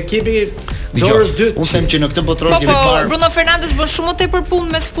ekipi dorës dytë. Unë them që në këtë botror kemi parë. Bruno Fernandes bën shumë tepër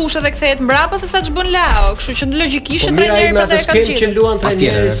punë mes fushë dhe kthehet mbrapa se sa ç'bën Leo, kështu që logjikisht trajneri për të ka qenë që luan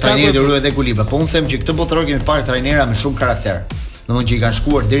trajneri. Trajneri do luajë edhe Kuliba, po unë them që këtë botror kemi parë trajnera me shumë karakter. Domthonjë që i kanë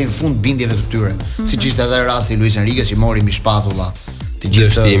shkuar deri në fund bindjeve të tyre. Siç ishte edhe rasti Luis Enrique që mori mbi shpatulla të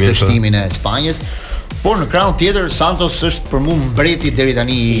gjithë dështimin e Spanjës. Por në krahun tjetër Santos është për mua mbreti deri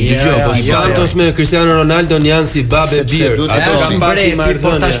tani. Po Santos me Cristiano Ronaldo janë si babë bir. Ato kanë pasur marrëdhënie.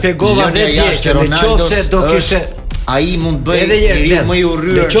 Po ta shpjegova vetë nëse do kishte ai mund bëj njeriu më i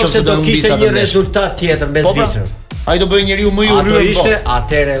urryer nëse do kishte një rezultat tjetër me Zvicrën. Ai do bëj njeriu më i urryer. Ato ishte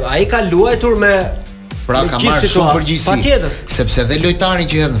atëre, ai ka luajtur me pra ka marrë shumë përgjegjësi. Sepse dhe lojtari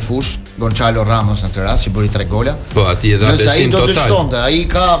që hedh në fush, Gonçalo Ramos në këtë rast që bëri 3 gola. Po aty dha besim total. Nëse ai do të dështonte, ai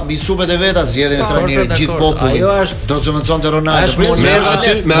ka mbi supet e veta zgjedhjen e trajnerit gjithë popullin. Do të zëvendësonte Ronaldo.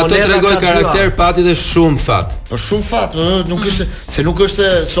 Me ato tregoi karakter pati dhe shumë fat. Po shumë fat, nuk është se nuk është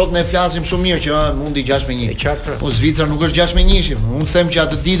sot ne flasim shumë mirë që mundi 6-1. Po Zvicra nuk është 6-1. Unë them që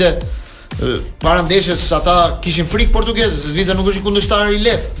atë ditë para ndeshjes ata kishin frikë portugezë, se Zvicra nuk është i kundërshtar i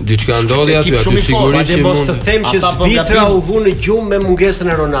lehtë. Diçka ndodhi aty sigurisht. Mos të them që Zvicra u vu në gjumë me mungesën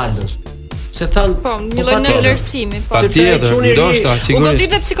e Ronaldos. Se than po një lloj vlerësimi, po sepse ndoshta sigurisht. U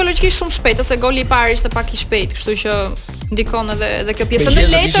goditet psikologjikisht shumë shpejt, ose goli i parë ishte pak i shpejt, kështu që ndikon edhe kjo pjesë.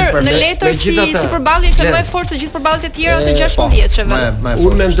 Në letër si përballje ishte më e fortë se gjithë përballjet e tjera të 16-vjetëve.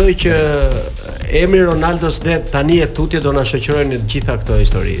 Unë mendoj që emri Ronaldos tani e tutje do na shoqërojnë në të gjitha këto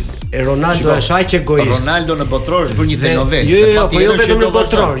histori. E Ronaldo është aq egoist. Ronaldo në botror është bërë një telenovela. Jo vetëm në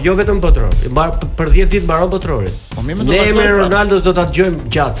botror, jo vetëm botror. Për 10 ditë mbaron botrorit. Ne emrin Ronaldos do ta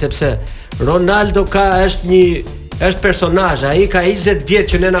dëgjojmë gjatë sepse Ronaldo është personazh, ai ka 20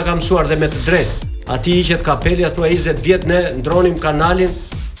 vjet që ne na ka mësuar dhe me të drejtë. Ati hiqet kapeli, thua 20 vjet ne ndronim kanalin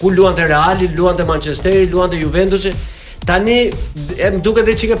ku luante Reali, luante Manchesteri, luante Juventusi. Tani më duket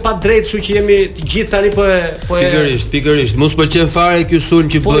edhe çike pa drejtë, kështu që jemi të gjithë tani po e pikërisht. Mos pëlqen fare ky sulm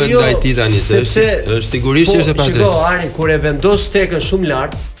që bëhet ndaj ti tani, sepse është sigurisht që është pa drejtë. Shiko, Ari, kur e vendos stekën shumë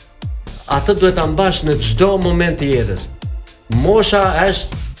lart, atë duhet ta mbash në çdo moment të jetës. Mosha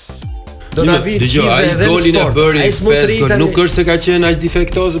është do na vi ti edhe golin e bëri Pesco, nuk është se ka qenë aq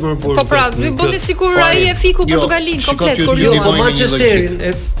defektoze për Po pra, bëni sikur ai e fiku Portugalin komplet kur luan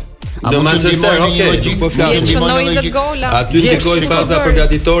Manchesterin. Në Manchester, okay, po flasim aty ndikoi faza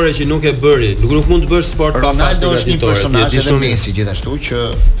përgatitore që nuk e bëri. Nuk mund të bësh sport pa fazë përgatitore. Ronaldo është një personazh edhe Messi gjithashtu që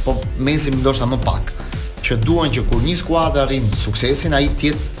po Messi ndoshta më pak, që duan që kur një skuadër arrin suksesin, ai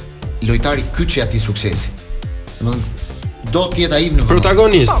të jetë lojtari kyçi i atij suksesi. Domethënë do të jetë ai në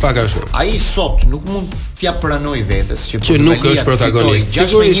protagonist, pak a shumë. Ai sot nuk mund t'ia pranoj vetes që nuk është protagonist.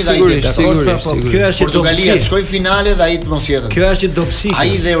 Sigurisht. Kjo është Portugalia shkoi finale dhe ai të mos jetë. Kjo është dobësi.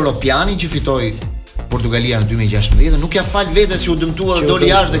 Ai dhe europiani që fitoi Portugalia në 2016 nuk ja fal vetes që u dëmtua dhe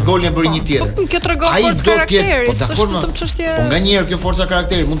doli jashtë dhe golin e bëri një tjetër. Po kjo tregon forcë karakteri, është vetëm çështje. Po nganjëherë kjo forca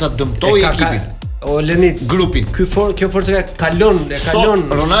karakteri mund ta dëmtojë ekipin. O Lenid, grupin. Kjo forcë kalon.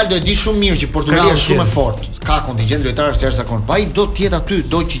 Ronaldo e di shumë mirë që Portugalia është shumë e fortë. Ka kontingjent lojtarësh të jashtëzakonshëm. Po ai do të jetë aty,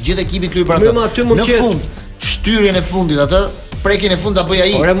 do që gjithë ekipi të luajë për atë. Në fund, shtyrjen e fundit atë, prekjen e fundit ta bëj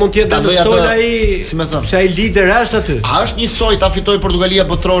ai. Ora mund të jetë në stol ai, si më thon. Se ai lider është aty. A është njësoj ta fitoj Portugalia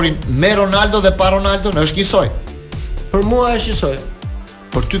botrorin me Ronaldo dhe pa Ronaldo? Është njësoj. Për mua është njësoj.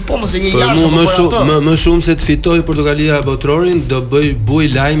 Për ty po mos e je Për jashtë. mua më shumë se të fitojë Portugalia Botërorin do buj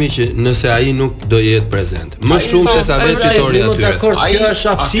lajmi që nëse ai nuk do jetë prezent. Më shumë se sa vetë fitori aty. Ai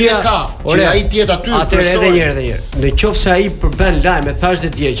është aftësia. Ore ai tjetër aty. Atëherë edhe një herë. Në qoftë se ai përbën lajme, thash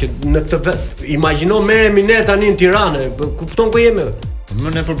dje që në këtë imagjino merremi ne tani në Tiranë, kupton ku jemi?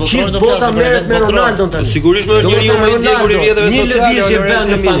 Në për Botërorin do flasim për vetë Ronaldo tani. Sigurisht më njeriu më i ndjekur i rrjeteve sociale. Një lëvizje bën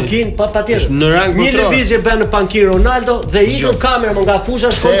në pankinë, patjetër. Në rang Një lëvizje bën në pankinë Ronaldo dhe ikën kamerë nga fusha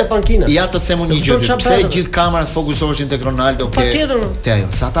shkon te pankina. Ja të them unë një gjë. Pse gjithë kamerat fokusoheshin tek Ronaldo ke? Te ajo,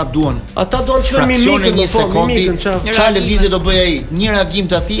 sa ata duan. Ata duan të çojnë mimikën, mimikën çfarë? Çfarë lëvizje do bëj ai? Një reagim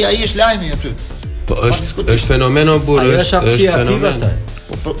të atij, ai është lajmi aty. Po është fenomeno burr, është fenomen.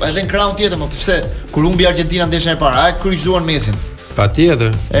 Po edhe në krahun tjetër, më pse kur humbi Argentina ndeshën e parë, ai kryqëzuan Messin.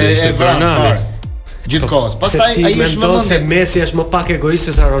 Patjetër. Ishte fare. Gjithkohës. Pastaj ai është më se Messi është më pak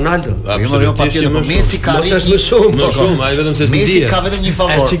egoist se Ronaldo. Jo, patjetër, Messi ka më shumë, ai vetëm se s'dihet. Messi ka vetëm një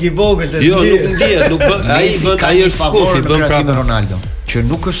favor. Është çik i vogël, jo, nuk ndihet, nuk bën, ai është skufi, bën prapë Ronaldo, që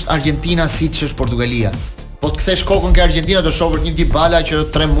nuk është Argentina siç është Portugalia. Po të kthesh kokën ke Argentina do shohësh një Dybala që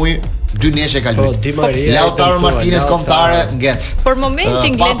 3 muaj 2 neshe ka luajtur. Lautaro Martinez kontare ngec. Për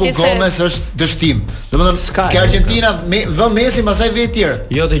momentin Papu Gomez është dështim. Domethënë ke Argentina vë Messi pastaj vë të tjerë.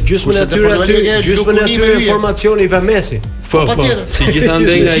 Jo, dhe gjysmën e tyre aty, gjysmën e tyre informacioni vë Messi. Po patjetër. Si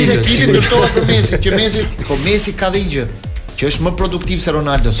gjithandej nga ai. Gjithë ekipin ndërtohet për Messi, që Messi ka dhe një gjë, që është më produktiv se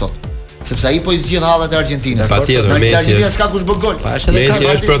Ronaldo sot. Sepse ai po i zgjidh hallet e Argentinës. Patjetër, Messi s'ka kush bë gol. Messi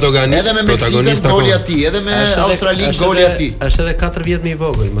është protagonist. Edhe me Meksikën goli aty, edhe me Australi goli aty. Është edhe 4 vjet më i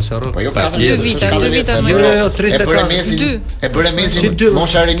vogël, mos harro. Po jo 4 vjet. Jo, 34. E bëre Messi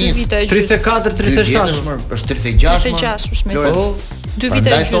mosha rinis. 34, 37. Është 36. 36 është Messi. 2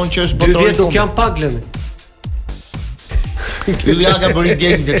 vite. Ai thonë që është 2 vjet nuk janë pak lënë. Yllia ka bërë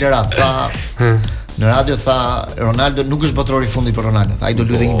djeg një deklaratë, tha në radio, tha Ronaldo nuk është botërori i fundit për Ronaldo, tha ai do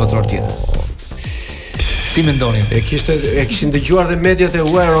luajë një botëror tjetër. Si mendoni? E kishin dëgjuar dhe mediat e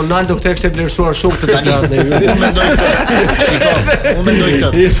huaja Ronaldo këtë kishte vlerësuar shumë këtë tani. Unë mendoj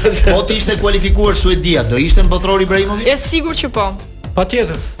këtë. Po të ishte kualifikuar Suedia, do ishte botëror Ibrahimović? Është sigurt që po.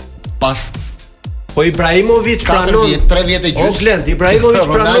 Patjetër. Pas Po Ibrahimović pranon 3 vjet e gjys. Glend, Ibrahimović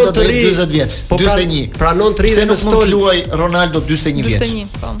pranon të ri 40 vjet. 41. Pranon të ri në stol. Luaj Ronaldo 41 vjeç.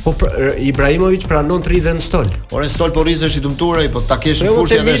 Po Ibrahimović pranon të ri dhe në stol. Ore stol po rrizesh i dumtuar, po ta kesh në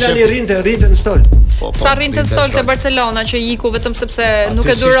fushë edhe shef. Rinte në stol. Sa rinte në stol te Barcelona që iku vetëm sepse nuk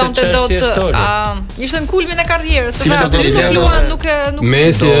e duronte dot. Ishte në kulmin e karrierës, se aty nuk luan, nuk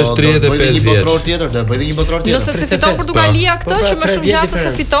Messi është 35 vjeç. Botëror tjetër, do bëj një botëror tjetër. Nëse se fiton Portugalia këtë që më shumë gjasë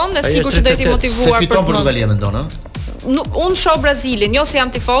se fiton, dhe sigurisht që do të motivuar. Fiton Portugalia mendon, ë? Unë shoh Brazilin, jo se jam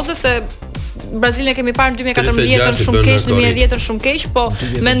tifozë, se Brazilin e kemi parë në 2014-ën shumë keq, në 2010-ën shumë keq, po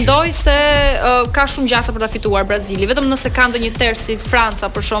mendoj se ka shumë gjasa për ta fituar Brazili, vetëm nëse ka ndonjë tërë si Franca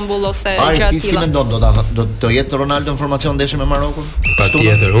për shembull ose gjë të tilla. Si mendon do jetë Ronaldo në formacion ndeshje me Marokun?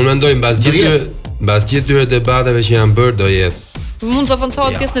 Patjetër, unë mendoj mbas gjithë këtyre debateve që janë bërë do jetë. Mund të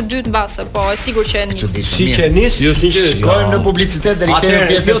avancohet pjesën e dytë mbase, po është sigurt që e nis. Si që e nis? Jo sinqerisht. Shkojmë në publicitet deri te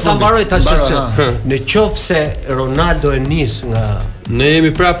pjesa e fundit. Jo ta mbaroj tash. Në qoftë se Ronaldo e nis nga ne jemi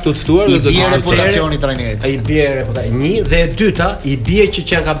prapë të ftuar dhe do të bëjmë reputacioni trajnerit. Ai bie reputacioni. Një dhe e dyta, i bie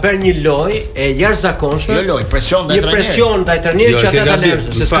që ka bërë një lojë e jashtëzakonshme. Jo lojë, presion ndaj trajnerit. Një presion ndaj trajnerit që ata kanë,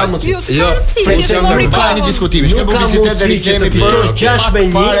 se s'ka mundësi. Jo, nuk ka një diskutim. Shkoj publicitet deri kemi për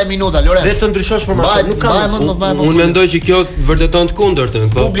 6-1 fare minuta, Lorenzo. Dhe të ndryshosh formacion, nuk ka. Unë mendoj që kjo vërteton të kundërtën,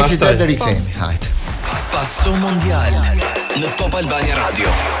 po publicitet deri kthehemi. Hajde. Pasó Mondial në Top Albania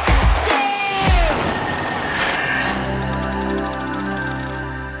Radio.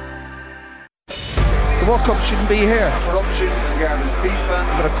 The World Cup shouldn't be here. Corruption regarding FIFA.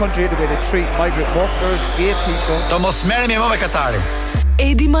 We're a country the way they treat migrant workers, gay people. Do mos merremi më me Katarin.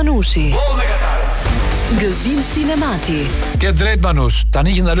 Edi Manushi. Me Katarin. Gëzim Sinemati. Ke drejt Manush,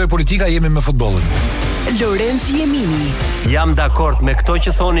 tani që ndaloj politika jemi me futbollin. Lorenzi Jemini. Jam dakord me këto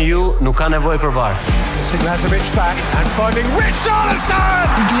që thoni ju, nuk ka nevojë për VAR. Back and finding Richarlison.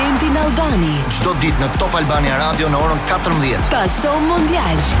 Glendin Albani. Çdo ditë në Top Albania Radio në orën 14. Pasó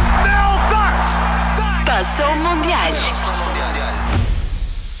Mondial. Now that's Pasó Mondial.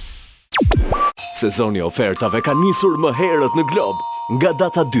 Sezoni i ofertave ka nisur më herët në glob. Nga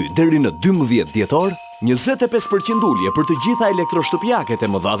data 2 deri në 12 dhjetor, 25% ulje për të gjitha elektroshtëpiaket e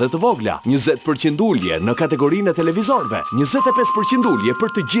mëdha dhe të vogla, 20% ulje në kategorinë e televizorëve, 25% ulje për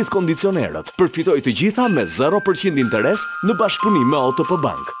të gjithë kondicionerët. Përfitoj të gjitha me 0% interes në bashkëpunim me OTP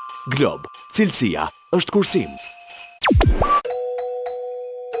Bank. Glob, cilësia është kursim.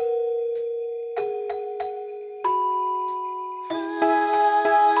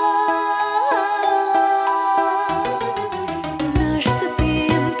 Në shtëpi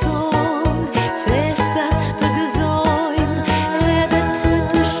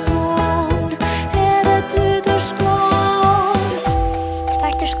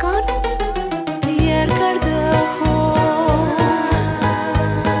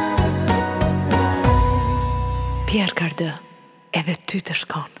të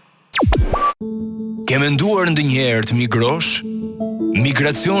shkon. Ke menduar ndonjëherë të migrosh?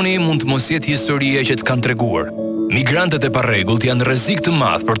 Migracioni mund të mos jetë historie që të kanë treguar. Migrantët e parregullt janë rrezik të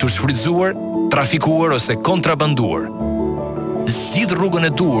madh për të shfrytzuar, trafikuar ose kontrabanduar. Zgjidh rrugën e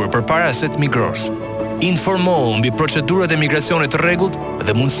duhur përpara se të migrosh. Informohu mbi procedurat e migracionit të rregullt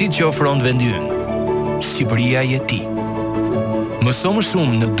dhe mundësitë që ofron vendi ynë. Shqipëria je ti. Mëso më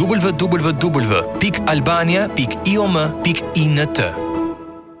shumë në www.albania.iom.int.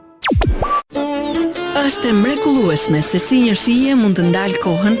 Është e mrekullueshme se si një shije mund të ndalë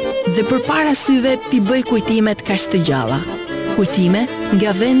kohën dhe përpara syve t'i bëj kujtimet kaq të gjalla. Kujtime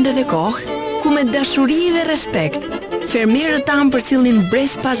nga vende dhe kohë ku me dashuri dhe respekt fermerët tanë përcjellnin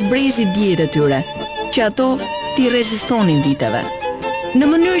brez pas brezi dijet e tyre, që ato t'i rezistonin viteve. Në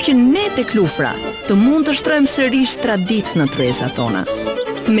mënyrë që ne tek lufra të mund të shtrojmë sërish traditë në tresat tona.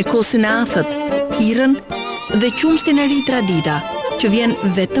 Me kosin e athët, hirën dhe qumshtin e ri tradita që vjen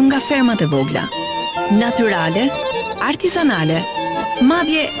vetëm nga fermat e vogla. Natyrale, artizanale,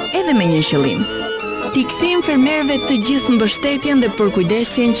 madje edhe me një qëllim. T'i kthejmë fermerëve të gjithë mbështetjen dhe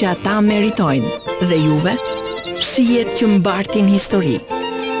përkujdesjen që ata meritojnë, dhe juve, shijet që mbartin histori.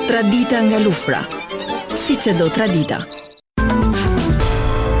 Tradita nga lufra, si që do tradita.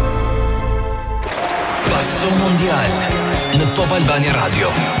 Pasó Mondial në Top Albania Radio.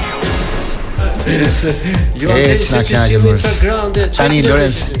 Tani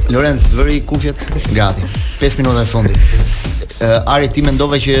Lorenz vëri kufjet gati. 5 minuta e fundit. Ari, ti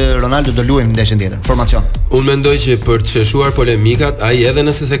mendove që Ronaldo do luajë në ndeshjen tjetër. Formacion. Unë mendoj që për të sheshuar polemikat, ai edhe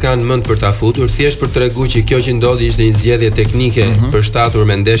nëse se kanë mend për ta futur, thjesht për treguar që kjo që ndodhi ishte një zgjedhje teknike përshtatur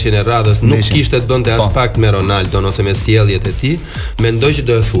me ndeshjen e radhës, nuk kishte të bënte as pak me Ronaldo ose me sjelljet e tij, mendoj që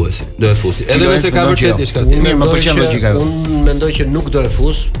do e fusi. Edhe nëse ka vërtet diçka tjetër. Unë mendoj që nuk do e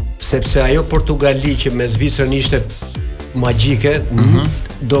fus, sepse ajo Portugali që me Zvicrën ishte magjike,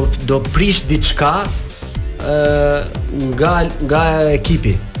 do prish diçka nga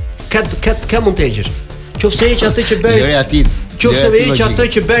ekipi. Ka mund të heqësh. Qofse heq atë që bëri. Qofse heq atë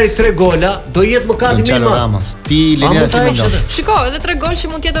që bëri 3 gola, do jetë mëkati më i madh. Ti Lenida si mendon? Shiko, edhe 3 gol që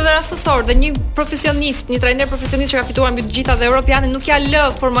mund të jetë edhe rastësor dhe një profesionist, një trajner profesionist që ka fituar mbi të gjitha dhe europiane nuk ja lë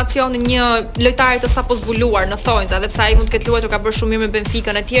formacionin një lojtari të sapo zbuluar në thonjza, edhe pse ai mund të ketë luajtur ka bërë shumë mirë me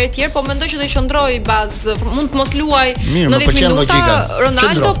Benficën e tjerë, po mendoj që do të qëndroj bazë, mund të mos luaj 90 minuta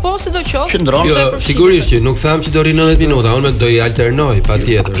Ronaldo, po sidoqoftë. Jo, sigurisht që nuk tham që do rri 90 minuta, unë mendoj i alternoj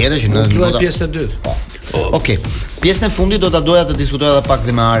patjetër. Patjetër që 90 minuta. Pjesë e dytë. Okej. Pjesën e fundit do ta doja të diskutoj edhe pak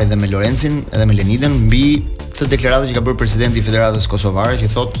dhe me Arin dhe me Lorencin edhe me Lenidën mbi këtë deklaratë që ka bërë presidenti i Federatës Kosovare që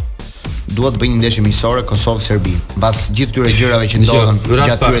thotë duhet të bëjnë një ndeshje miqësore Kosovë-Serbi. Mbas gjithë këtyre gjërave që ndodhen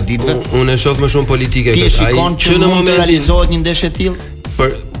gjatë këtyre ditëve. Unë e shoh më shumë politike këtë. Ti shikon që në moment të realizohet një ndeshje e tillë?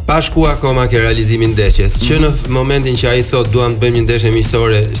 Pa shku akoma ke realizimin ndeshjes. Që në momentin që ai thotë duam të bëjmë një ndeshje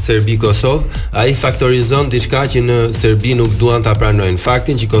miqësore Serbi-Kosovë, ai faktorizon diçka që në Serbi nuk duan ta pranojnë.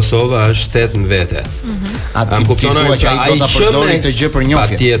 Faktin që Kosova është shtet në vete. Atë kupton që ai do ta përdorë këtë gjë për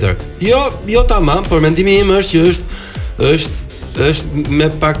njofje. Patjetër. Jo tamam, por mendimi im është që është me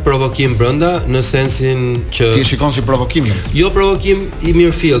pak provokim brenda në sensin që ti shikon si provokim. Jo provokim i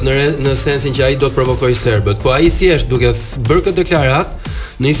mirëfillt në sensin që ai do të provokojë serbët, po ai thjesht duke bërë këtë deklaratë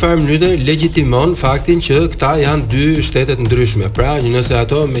në një farë mënyrë legjitimon faktin që këta janë dy shtete të ndryshme. Pra, nëse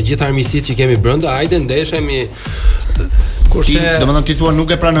ato me gjithë armiqësitë që kemi brenda, hajde ndeshemi. Kurse domethënë ti thua nuk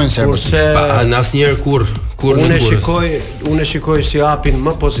e pranojnë serbët. Pa asnjëherë kurrë. Unë shikoj si hapin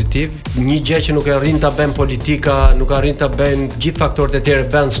më pozitiv, një gjë që nuk e arrin ta bën politika, nuk arrin ta bën gjithë faktorët e tjerë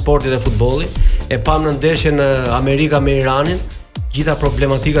bën sporti dhe futbolli. E pam në ndeshjen në Amerika me Iranin, gjitha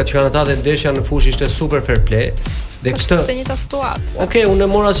problematikat që kanë ata dhe ndeshja në fushë ishte super fair play. Dhe këtë është një situatë. Okej, unë e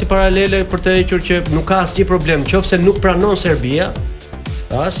mora si paralele për të hequr që nuk ka asnjë problem, nëse nuk pranon Serbia.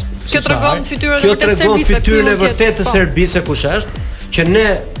 Kjo tregon fytyrën e vërtetë të Serbisë kush është, që ne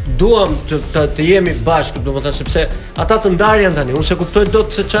duam të jemi bashkë, domethënë sepse ata të ndarjen tani. Unë se kuptoj dot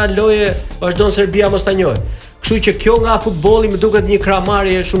se çfarë loje vazhdon Serbia mos ta njohë. Kështu që kjo nga futbolli më duket një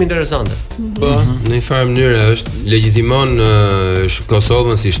kramarrje shumë interesante. Po, në një farë mënyrë është legjitimon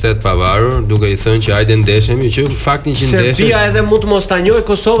Kosovën si shtet pavarur, duke i thënë që hajde ndeshemi, që faktin që ndeshet Serbia edhe mund të mos ta njohë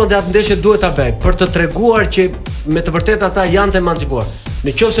Kosovën dhe atë ndeshje duhet ta bëjë për të treguar që me të vërtetë ata janë të emancipuar.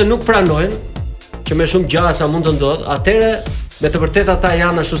 Nëse nuk pranojnë, që me shumë gjasa mund të ndodhë, atëherë me të vërtetë ata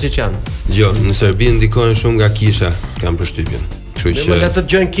janë ashtu siç janë. Jo, në Serbi ndikojnë shumë nga kisha, kam përshtypjen. Kështu që le të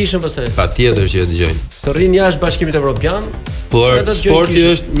dëgjojnë kishën pastaj. Patjetër që e dëgjojnë. Të rrinë jashtë Bashkimit Evropian. Por sporti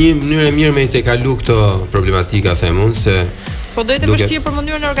është një mënyrë e mirë me i te kalu këto problematika, them unë, se Po do të vështirë për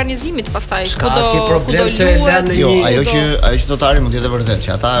mënyrën e organizimit pastaj. Ka si problem se lënë jo, ajo që totari mund të jetë vërtet, që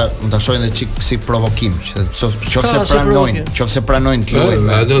ata mund ta shohin edhe si provokim, që nëse pranojnë të luajnë.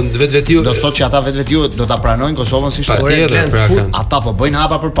 Do thotë që ata vetveti do ta pranojnë Kosovën si shtet. Ata po bëjnë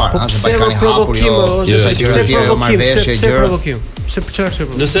hapa përpara, as Ballkani hapur jo marrëveshje gjëra. Se çfarë?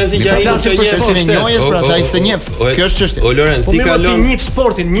 Në sensin që ai flasin për procesin e njohjes, pra sa ai s'të njeh. Kjo është çështja. O Lorenz, ti kalon një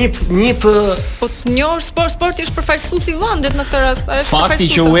sportin, një po njohësh sporti është përfaqësuesi i vendit në këtë rast. Fakti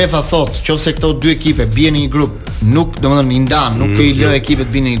që UEFA thotë, nëse këto dy ekipe bien në një grup, nuk, domethënë i ndan, nuk i lë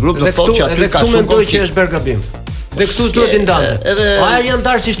ekipet bien në një grup, do thotë që aty ka shumë konflikt. Që është bërë gabim. Dhe këtu s'duhet i ndante. Ai janë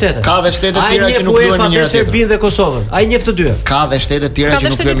ndarë si shtete. Ka dhe shtete të tjera që nuk luajnë me njëra tjetrën. Serbinë dhe Kosovën. Ai njeh të dyja. Ka dhe shtete të tjera që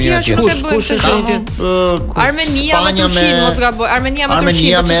nuk luajnë me njëra tjetrën. Kush është Armenia me Turqinë, mos gaboj. Armenia me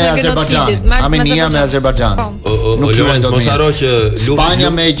Turqinë, me Azerbajxhanin. Armenia me Azerbajxhanin. Nuk Lorenz, mos harro që Spanja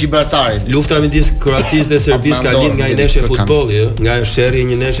me Gibraltarin. Lufta midis Kroacisë dhe Serbisë ka lind nga një neshje futbolli, nga sherrri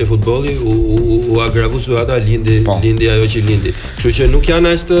një neshje futbolli u agravu situata, lindi ajo që lindi. Kështu që nuk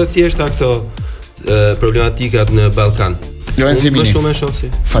janë as të thjeshta këto problematikat në Ballkan. Lorenzi më shumë e shoh si.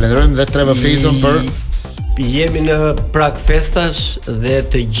 Falenderojmë dhe Trevor Fezon për jemi në prag festash dhe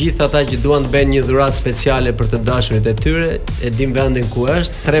të gjithë ata që duan të bëjnë një dhuratë speciale për të dashurit e tyre, e dim vendin ku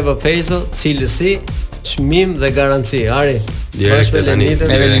është, Trevor Fezon, cilësi, çmim dhe garanci. Ari, direkt Lenidën.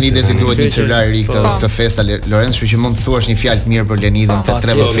 Edhe Lenidës i duhet një celular i ri këtë festë Lorenz, kështu që mund të thuash një fjalë të mirë për Lenidën te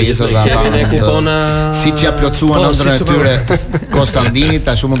Trevor Fezon dhe ata. Siç ja plotsuan ëndrrën e tyre Konstantinit,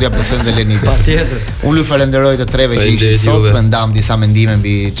 ashtu mund t'ja plotësojnë dhe Lenidës. Patjetër. Unë ju falenderoj të treve që ishin sot, dhe ndam disa mendime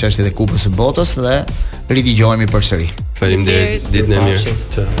mbi çështjet e Kupës së Botës dhe ridëgjohemi përsëri. Faleminderit, ditën e mirë.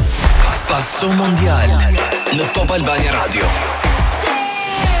 Pasó Mondial në Top Albania Radio.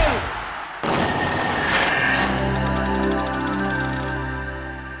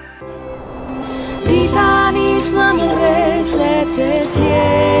 Britanis në mëreset e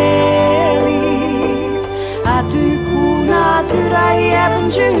tjerit, aty ku natyra jep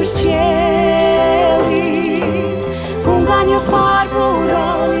ngjyrë qiellit, ku nga një far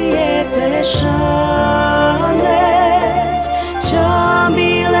buron jetë e shëndet, që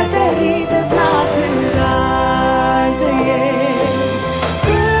mbilet e rritet natyral të jetë,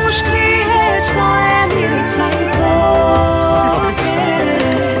 ku shkrihet çdo e mirë kësaj toke,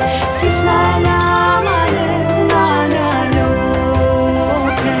 si s'na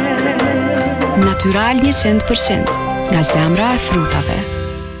Natyral 100% nga zemra e frutave.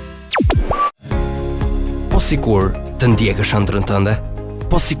 Po sikur të ndjekësh ëndrrën tënde,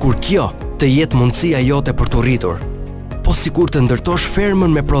 po sikur kjo të jetë mundësia jote për të rritur, po sikur të ndërtosh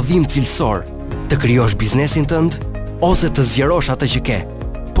fermën me prodhim cilësor, të krijosh biznesin tënd ose të zgjerosh atë që ke,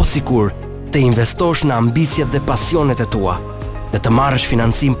 po sikur të investosh në ambicjet dhe pasionet e tua, dhe të marrësh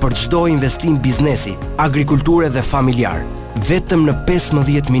financim për çdo investim biznesi, agrikulture dhe familjar, vetëm në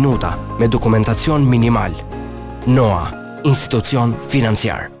 15 minuta me dokumentacion minimal. NOA, institucion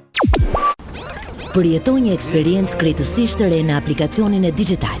financiar. Përjetoj një eksperiencë krejtësisht të re në aplikacionin e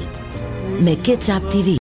digital me Ketchup TV.